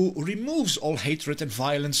one who removes all hatred and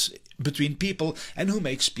violence between people and who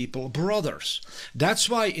makes people brothers. That's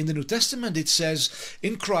why in the New Testament it says,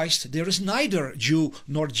 "In Christ there is neither Jew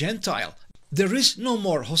nor Gentile." There is no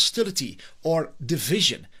more hostility or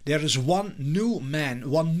division. There is one new man,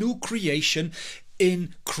 one new creation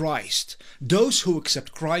in Christ. Those who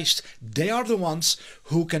accept Christ, they are the ones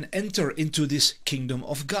who can enter into this kingdom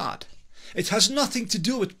of God. It has nothing to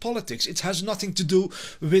do with politics. It has nothing to do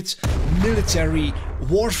with military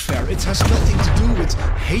warfare. It has nothing to do with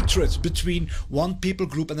hatred between one people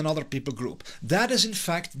group and another people group. That is in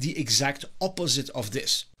fact the exact opposite of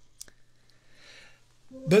this.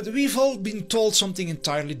 But we've all been told something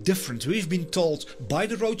entirely different. We've been told by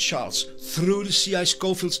the Rothschilds through the C.I.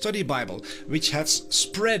 Scofield Study Bible, which has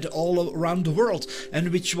spread all around the world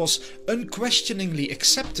and which was unquestioningly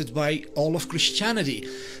accepted by all of Christianity,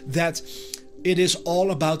 that it is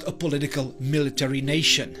all about a political military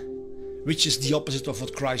nation. which is the opposite of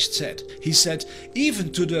what Christ said. He said,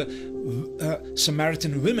 even to the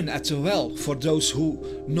Samaritan women at the well, for those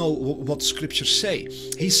who know what scriptures say,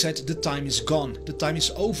 he said, the time is gone, the time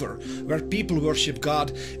is over, where people worship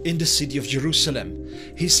God in the city of Jerusalem.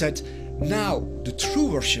 He said, now the true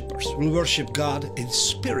worshippers will worship God in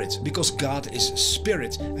spirit, because God is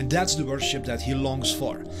spirit, and that's the worship that he longs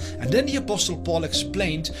for. And then the Apostle Paul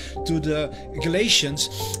explained to the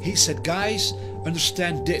Galatians, he said, guys,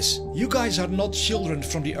 understand this. You guys are not children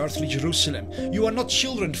from the earthly Jerusalem. You are not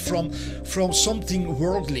children from something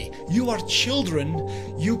worldly. You are children,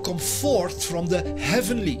 you come forth from the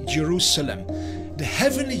heavenly Jerusalem. The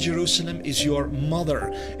heavenly Jerusalem is your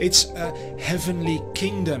mother. It's a heavenly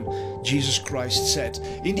kingdom, Jesus Christ said.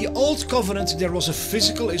 In the Old Covenant there was a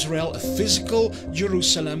physical Israel, a physical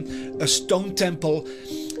Jerusalem, a stone temple,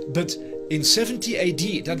 but in 70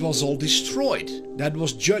 AD that was all destroyed. That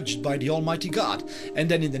was judged by the Almighty God. And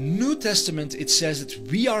then in the New Testament it says that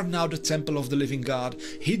we are now the temple of the living God.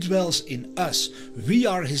 He dwells in us. We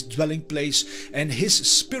are his dwelling place, and his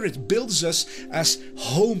spirit builds us as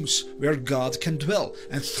homes where God can dwell.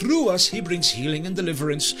 And through us he brings healing and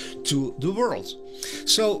deliverance to the world.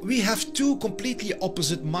 So we have two completely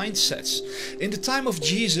opposite mindsets. In the time of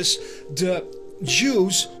Jesus, the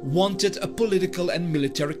Jews wanted a political and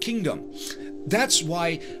military kingdom. That's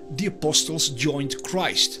why the apostles joined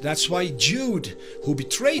Christ. That's why Jude, who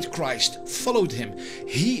betrayed Christ, followed him.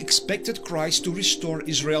 He expected Christ to restore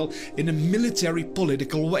Israel in a military,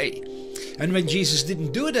 political way. And when Jesus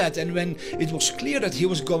didn't do that, and when it was clear that he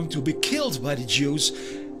was going to be killed by the Jews,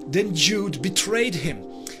 then Jude betrayed him.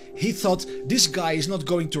 He thought, this guy is not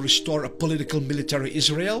going to restore a political military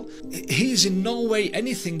Israel. He is in no way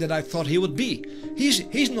anything that I thought he would be.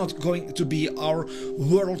 He's not going to be our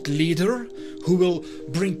world leader who will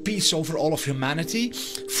bring peace over all of humanity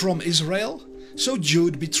from Israel. So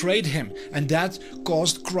Jude betrayed him, and that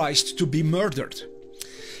caused Christ to be murdered.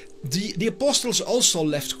 The apostles also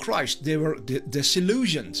left Christ. They were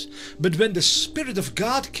disillusioned. But when the Spirit of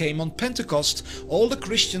God came on Pentecost, all the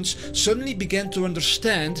Christians suddenly began to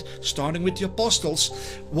understand, starting with the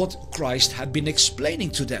apostles, what Christ had been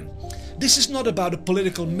explaining to them. This is not about a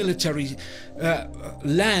political military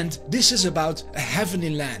land. This is about a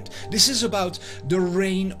heavenly land. This is about the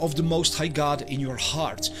reign of the Most High God in your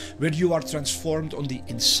heart, where you are transformed on the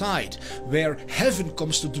inside, where heaven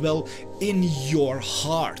comes to dwell in your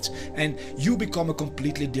heart, and you become a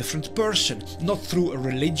completely different person, not through a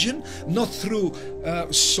religion, not through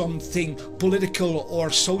something political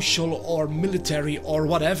or social or military or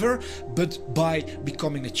whatever, but by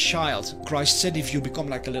becoming a child. Christ said, if you become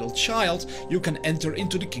like a little child, you can enter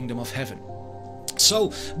into the kingdom of heaven. So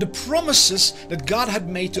the promises that God had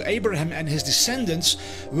made to Abraham and his descendants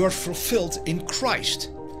were fulfilled in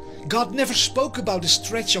Christ. God never spoke about a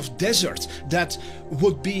stretch of desert that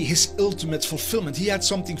would be his ultimate fulfillment. He had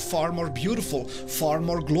something far more beautiful, far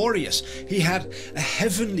more glorious. He had a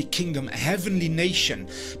heavenly kingdom, a heavenly nation,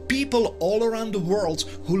 people all around the world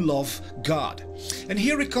who love God. And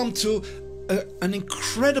here we come to an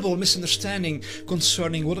incredible misunderstanding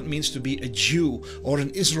concerning what it means to be a Jew or an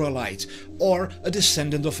Israelite or a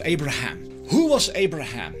descendant of Abraham. Who was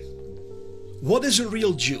Abraham? What is a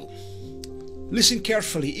real Jew? Listen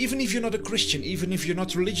carefully. Even if you're not a Christian, even if you're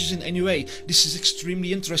not religious in any way, this is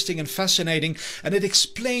extremely interesting and fascinating, and it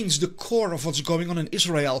explains the core of what's going on in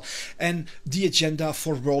Israel and the agenda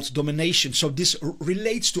for world domination. So this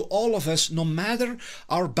relates to all of us, no matter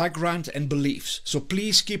our background and beliefs. So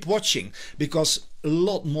please keep watching, because a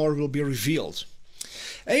lot more will be revealed.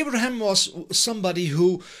 Abraham was somebody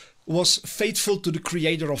who was faithful to the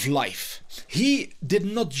creator of life. He did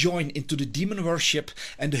not join into the demon worship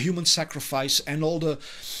and the human sacrifice and all the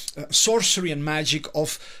sorcery and magic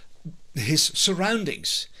of his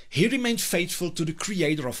surroundings. He remained faithful to the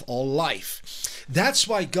creator of all life. That's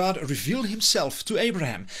why God revealed himself to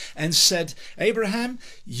Abraham and said, Abraham,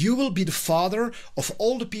 you will be the father of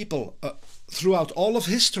all the people throughout all of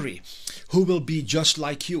history who will be just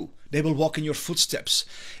like you. They will walk in your footsteps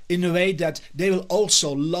in a way that they will also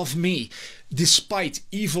love me despite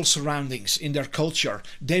evil surroundings in their culture.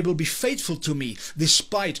 They will be faithful to me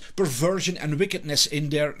despite perversion and wickedness in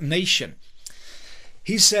their nation.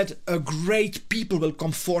 He said, a great people will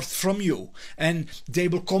come forth from you, and they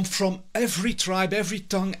will come from every tribe, every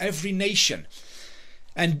tongue, every nation.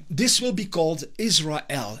 And this will be called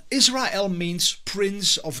Israel. Israel means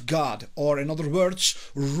Prince of God, or in other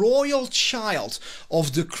words, royal child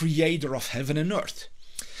of the Creator of heaven and earth.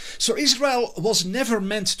 So Israel was never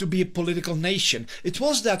meant to be a political nation. It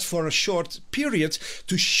was that for a short period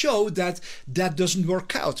to show that that doesn't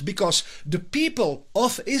work out, because the people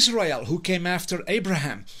of Israel who came after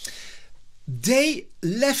Abraham, they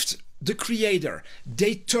left the Creator,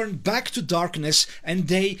 they turned back to darkness, and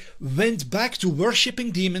they went back to worshipping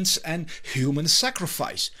demons and human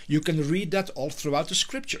sacrifice. You can read that all throughout the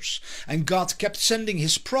scriptures. And God kept sending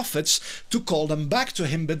his prophets to call them back to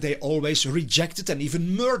him, but they always rejected and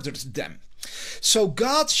even murdered them. So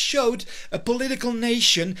God showed a political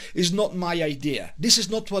nation is not my idea. This is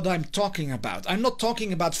not what I'm talking about. I'm not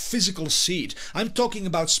talking about physical seed. I'm talking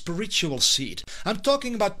about spiritual seed. I'm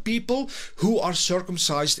talking about people who are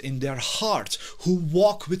circumcised in their heart, who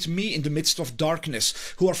walk with me in the midst of darkness,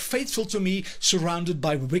 who are faithful to me surrounded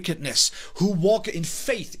by wickedness, who walk in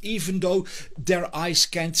faith even though their eyes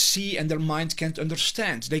can't see and their mind can't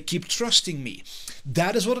understand. They keep trusting me.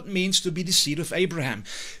 That is what it means to be the seed of Abraham.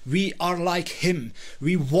 We are like him.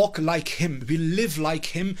 We walk like him. We live like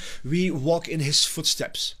him. We walk in his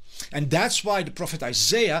footsteps. And that's why the prophet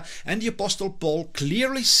Isaiah and the apostle Paul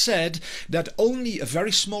clearly said that only a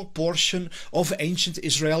very small portion of ancient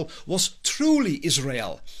Israel was truly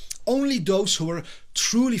Israel. Only those who were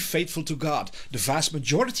truly faithful to God. The vast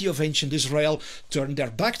majority of ancient Israel turned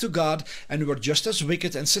their back to God and were just as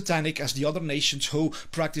wicked and satanic as the other nations who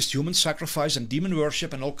practiced human sacrifice and demon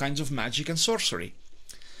worship and all kinds of magic and sorcery.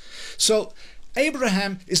 So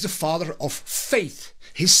Abraham is the father of faith.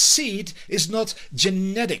 His seed is not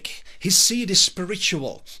genetic. His seed is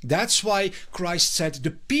spiritual. That's why Christ said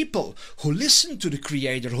the people who listen to the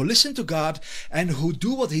Creator, who listen to God and who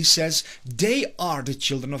do what he says, they are the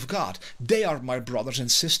children of God. They are my brothers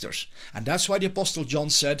and sisters. And that's why the Apostle John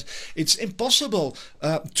said it's impossible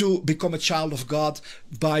to become a child of God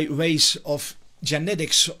by ways of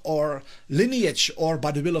genetics or lineage or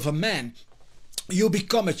by the will of a man. You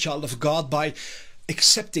become a child of God by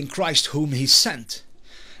accepting Christ whom he sent,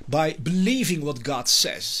 by believing what God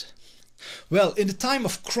says. Well, in the time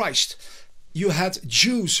of Christ, you had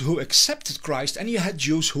Jews who accepted Christ and you had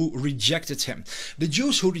Jews who rejected him. The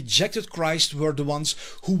Jews who rejected Christ were the ones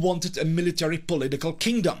who wanted a military political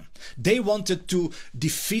kingdom. They wanted to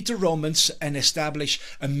defeat the Romans and establish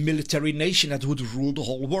a military nation that would rule the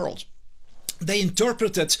whole world. They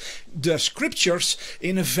interpreted the scriptures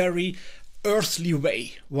in a very earthly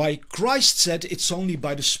way, why Christ said it's only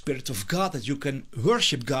by the Spirit of God that you can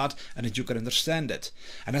worship God and that you can understand it.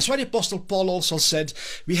 And that's why the Apostle Paul also said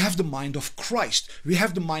we have the mind of Christ, we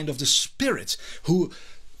have the mind of the Spirit who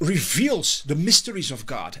reveals the mysteries of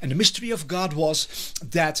God. And the mystery of God was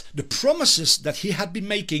that the promises that he had been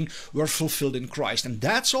making were fulfilled in Christ. And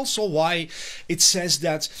that's also why it says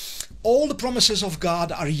that all the promises of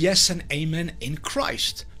God are yes and amen in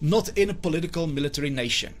Christ, not in a political military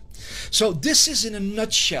nation. So this is in a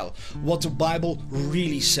nutshell what the Bible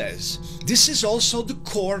really says. This is also the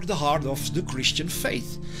core, the heart of the Christian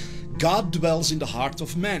faith. God dwells in the heart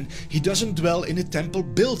of man. He doesn't dwell in a temple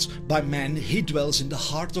built by man. He dwells in the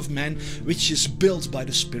heart of man, which is built by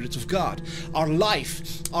the Spirit of God. Our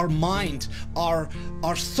life, our mind, our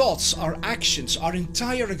thoughts, our actions, our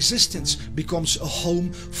entire existence becomes a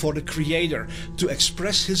home for the Creator to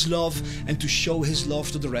express his love and to show his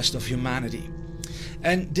love to the rest of humanity.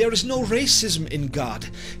 And there is no racism in God.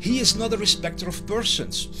 He is not a respecter of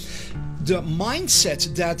persons. The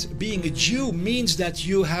mindset that being a Jew means that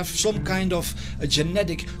you have some kind of a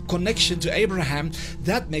genetic connection to Abraham,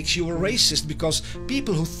 that makes you a racist, because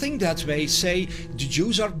people who think that way say the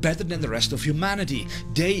Jews are better than the rest of humanity.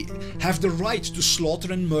 They have the right to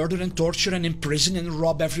slaughter and murder and torture and imprison and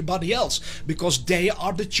rob everybody else because they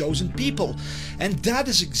are the chosen people. And that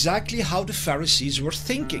is exactly how the Pharisees were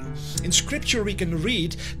thinking. In scripture we can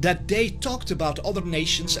read that they talked about other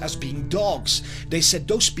nations as being dogs. They said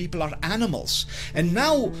those people are animals. And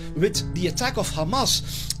now with the attack of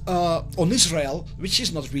Hamas on Israel, which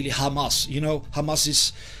is not really Hamas, you know, Hamas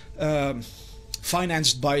is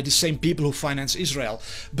financed by the same people who finance Israel,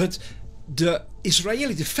 but the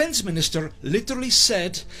Israeli defense minister literally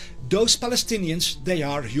said those Palestinians, they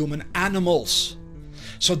are human animals.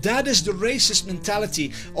 So that is the racist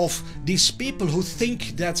mentality of these people who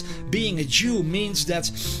think that being a Jew means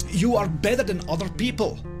that you are better than other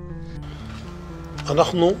people.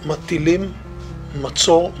 אנחנו מטילים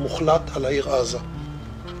מצור מוחלט על העיר עזה.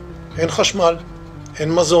 אין חשמל,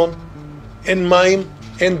 אין מזון, אין מים,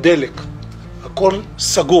 אין דלק. הכל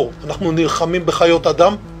סגור. אנחנו נלחמים בחיות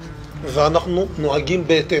אדם ואנחנו נוהגים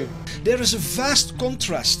בהתאם. There is a vast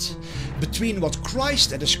contrast between what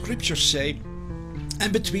Christ and the scriptures say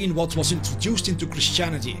and between what was introduced into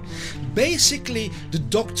Christianity. Basically, the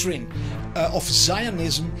doctrine of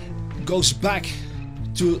Zionism goes back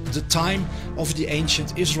to the time of the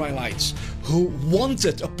ancient Israelites, who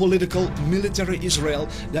wanted a political, military Israel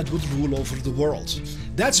that would rule over the world.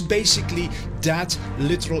 That's basically that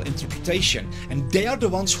literal interpretation. And they are the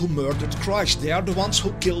ones who murdered Christ. They are the ones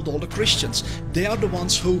who killed all the Christians. They are the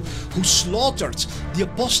ones who slaughtered the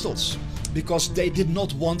apostles, because they did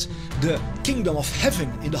not want the kingdom of heaven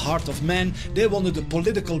in the heart of man. They wanted the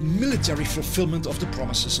political, military fulfillment of the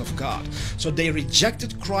promises of God. So they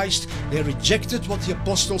rejected Christ, they rejected what the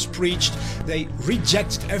apostles preached, they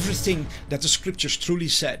rejected everything that the scriptures truly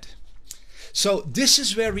said. So this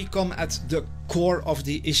is where we come at the core of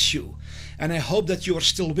the issue. And I hope that you are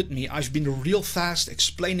still with me. I've been real fast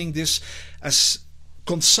explaining this as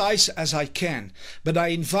concise as I can, but I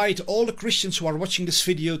invite all the Christians who are watching this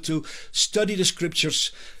video to study the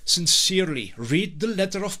scriptures sincerely. Read the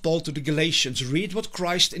letter of Paul to the Galatians. Read what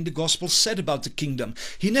Christ in the gospel said about the kingdom.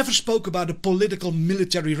 He never spoke about a political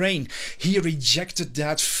military reign. He rejected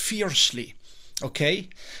that fiercely. Okay?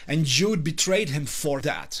 And Jude betrayed him for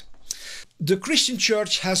that. The Christian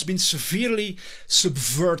church has been severely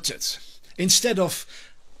subverted. Instead of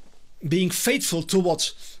being faithful to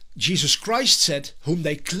what Jesus Christ said, whom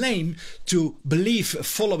they claim to believe,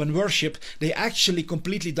 follow and worship, they actually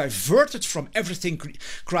completely diverted from everything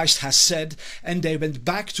Christ has said, and they went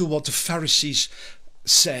back to what the Pharisees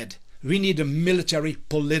said. We need a military,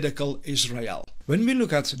 political Israel. When we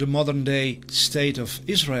look at the modern day state of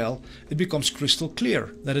Israel, it becomes crystal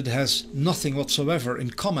clear that it has nothing whatsoever in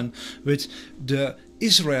common with the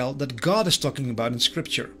Israel that God is talking about in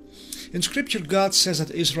Scripture. In Scripture, God says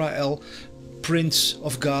that Israel, Prince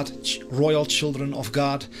of God, royal children of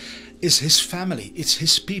God, is his family, it's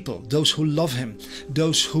his people, those who love him,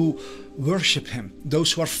 those who worship him,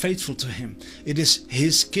 those who are faithful to him. It is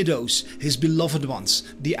his kiddos, his beloved ones,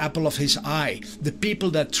 the apple of his eye, the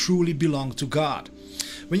people that truly belong to God.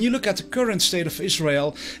 When you look at the current state of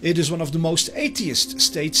Israel, it is one of the most atheist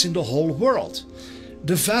states in the whole world.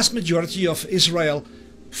 The vast majority of Israel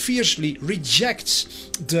fiercely rejects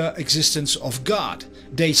the existence of God.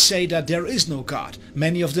 They say that there is no God.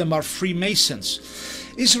 Many of them are Freemasons.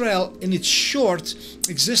 Israel, in its short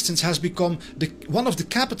existence, has become one of the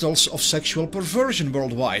capitals of sexual perversion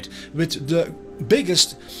worldwide, with the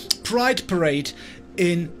biggest pride parade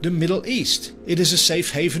in the Middle East. It is a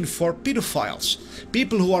safe haven for pedophiles.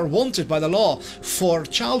 People who are wanted by the law for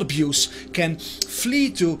child abuse can flee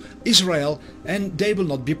to Israel and they will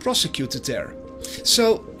not be prosecuted there.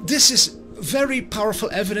 So this is very powerful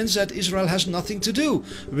evidence that Israel has nothing to do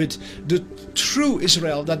with the true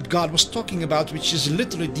Israel that God was talking about, which is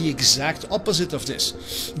literally the exact opposite of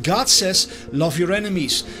this. God says, love your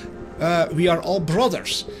enemies. We are all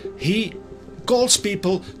brothers. He calls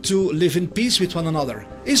people to live in peace with one another.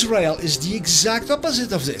 Israel is the exact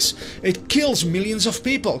opposite of this. It kills millions of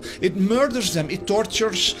people. It murders them. It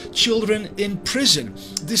tortures children in prison.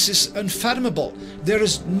 This is unfathomable. There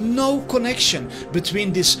is no connection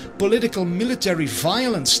between this political, military,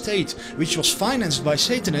 violent state, which was financed by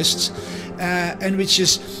Satanists, and which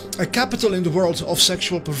is a capital in the world of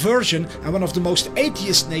sexual perversion and one of the most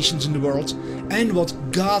atheist nations in the world, and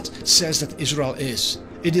what God says that Israel is.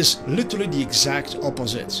 It is literally the exact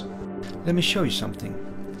opposite. Let me show you something.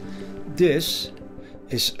 This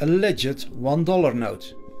is a legit $1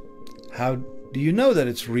 note. How do you know that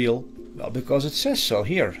it's real? Well, because it says so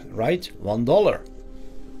here, right? $1.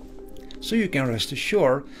 So you can rest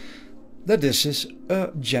assured that this is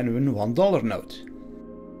a genuine $1 note.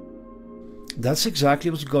 That's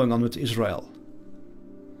exactly what's going on with Israel.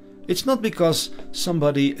 It's not because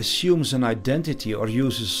somebody assumes an identity or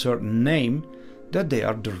uses a certain name that they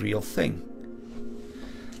are the real thing.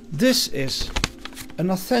 This is an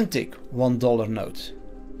authentic $1 note.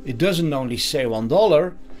 It doesn't only say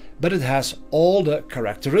 $1, but it has all the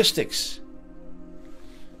characteristics.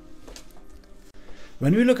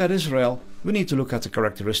 When we look at Israel, we need to look at the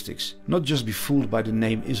characteristics, not just be fooled by the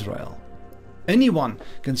name Israel. Anyone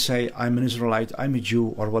can say, I'm an Israelite, I'm a Jew,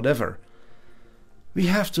 or whatever. We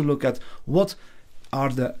have to look at what are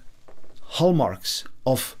the hallmarks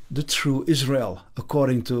of the true Israel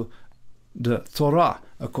according to the Torah,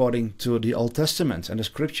 according to the Old Testament and the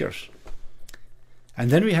scriptures. And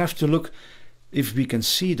then we have to look if we can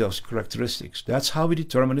see those characteristics. That's how we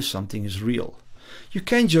determine if something is real. You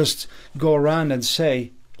can't just go around and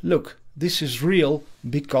say, look, this is real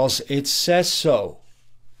because it says so.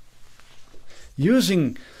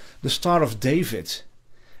 Using the Star of David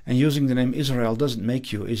and using the name Israel doesn't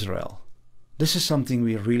make you Israel. This is something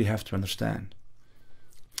we really have to understand.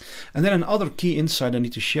 And then another key insight I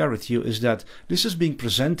need to share with you is that this is being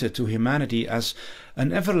presented to humanity as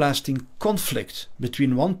an everlasting conflict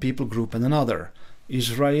between one people group and another.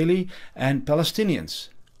 Israeli and Palestinians.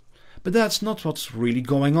 But that's not what's really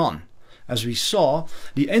going on. As we saw,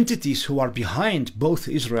 the entities who are behind both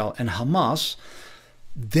Israel and Hamas,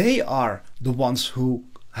 they are the ones who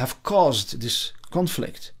have caused this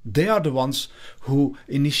conflict. They are the ones who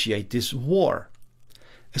initiate this war.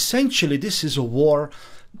 Essentially, this is a war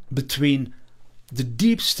between the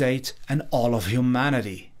deep state and all of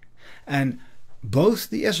humanity. And both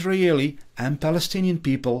the Israeli and Palestinian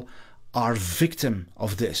people are victim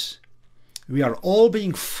of this. We are all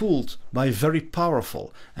being fooled by a very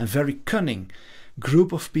powerful and very cunning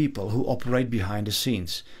group of people who operate behind the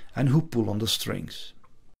scenes and who pull on the strings.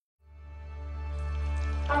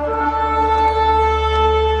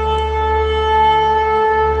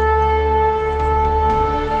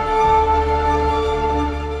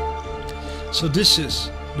 So this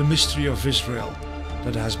is the mystery of Israel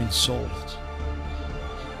that has been solved.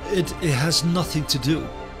 It has nothing to do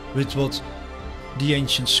with what the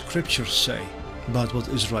ancient scriptures say about what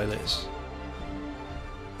Israel is.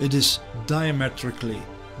 It is diametrically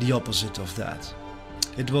the opposite of that.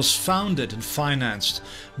 It was founded and financed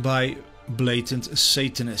by blatant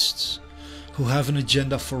Satanists who have an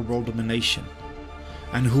agenda for world domination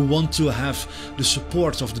and who want to have the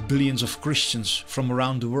support of the billions of Christians from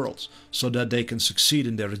around the world so that they can succeed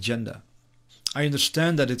in their agenda. I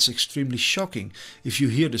understand that it's extremely shocking if you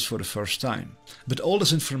hear this for the first time, but all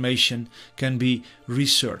this information can be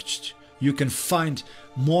researched. You can find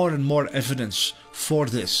more and more evidence for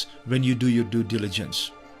this when you do your due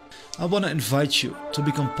diligence. I want to invite you to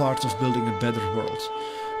become part of building a better world,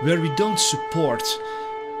 where we don't support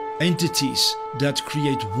entities that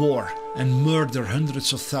create war and murder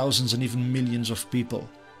hundreds of thousands and even millions of people.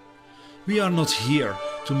 We are not here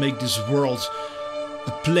to make this world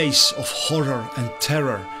a place of horror and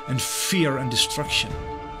terror and fear and destruction.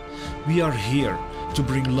 We are here to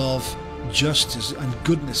bring love, justice and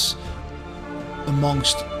goodness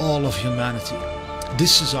amongst all of humanity.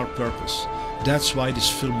 This is our purpose. That's why this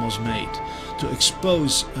film was made, to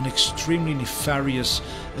expose an extremely nefarious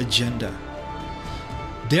agenda.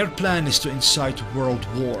 Their plan is to incite world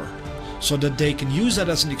war, so that they can use that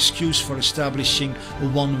as an excuse for establishing a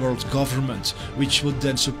one-world government, which would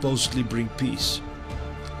then supposedly bring peace.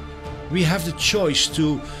 We have the choice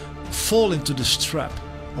to fall into this trap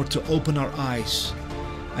or to open our eyes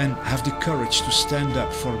and have the courage to stand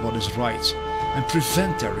up for what is right and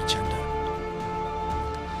prevent their agenda.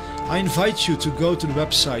 I invite you to go to the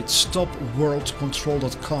website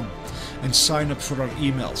stopworldcontrol.com and sign up for our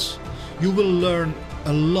emails. You will learn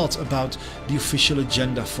a lot about the official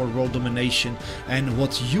agenda for world domination and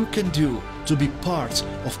what you can do to be part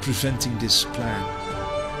of preventing this plan.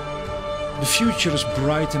 The future is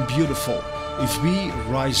bright and beautiful if we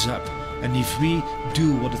rise up and if we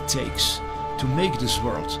do what it takes to make this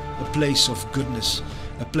world a place of goodness,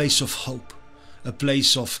 a place of hope, a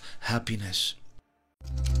place of happiness.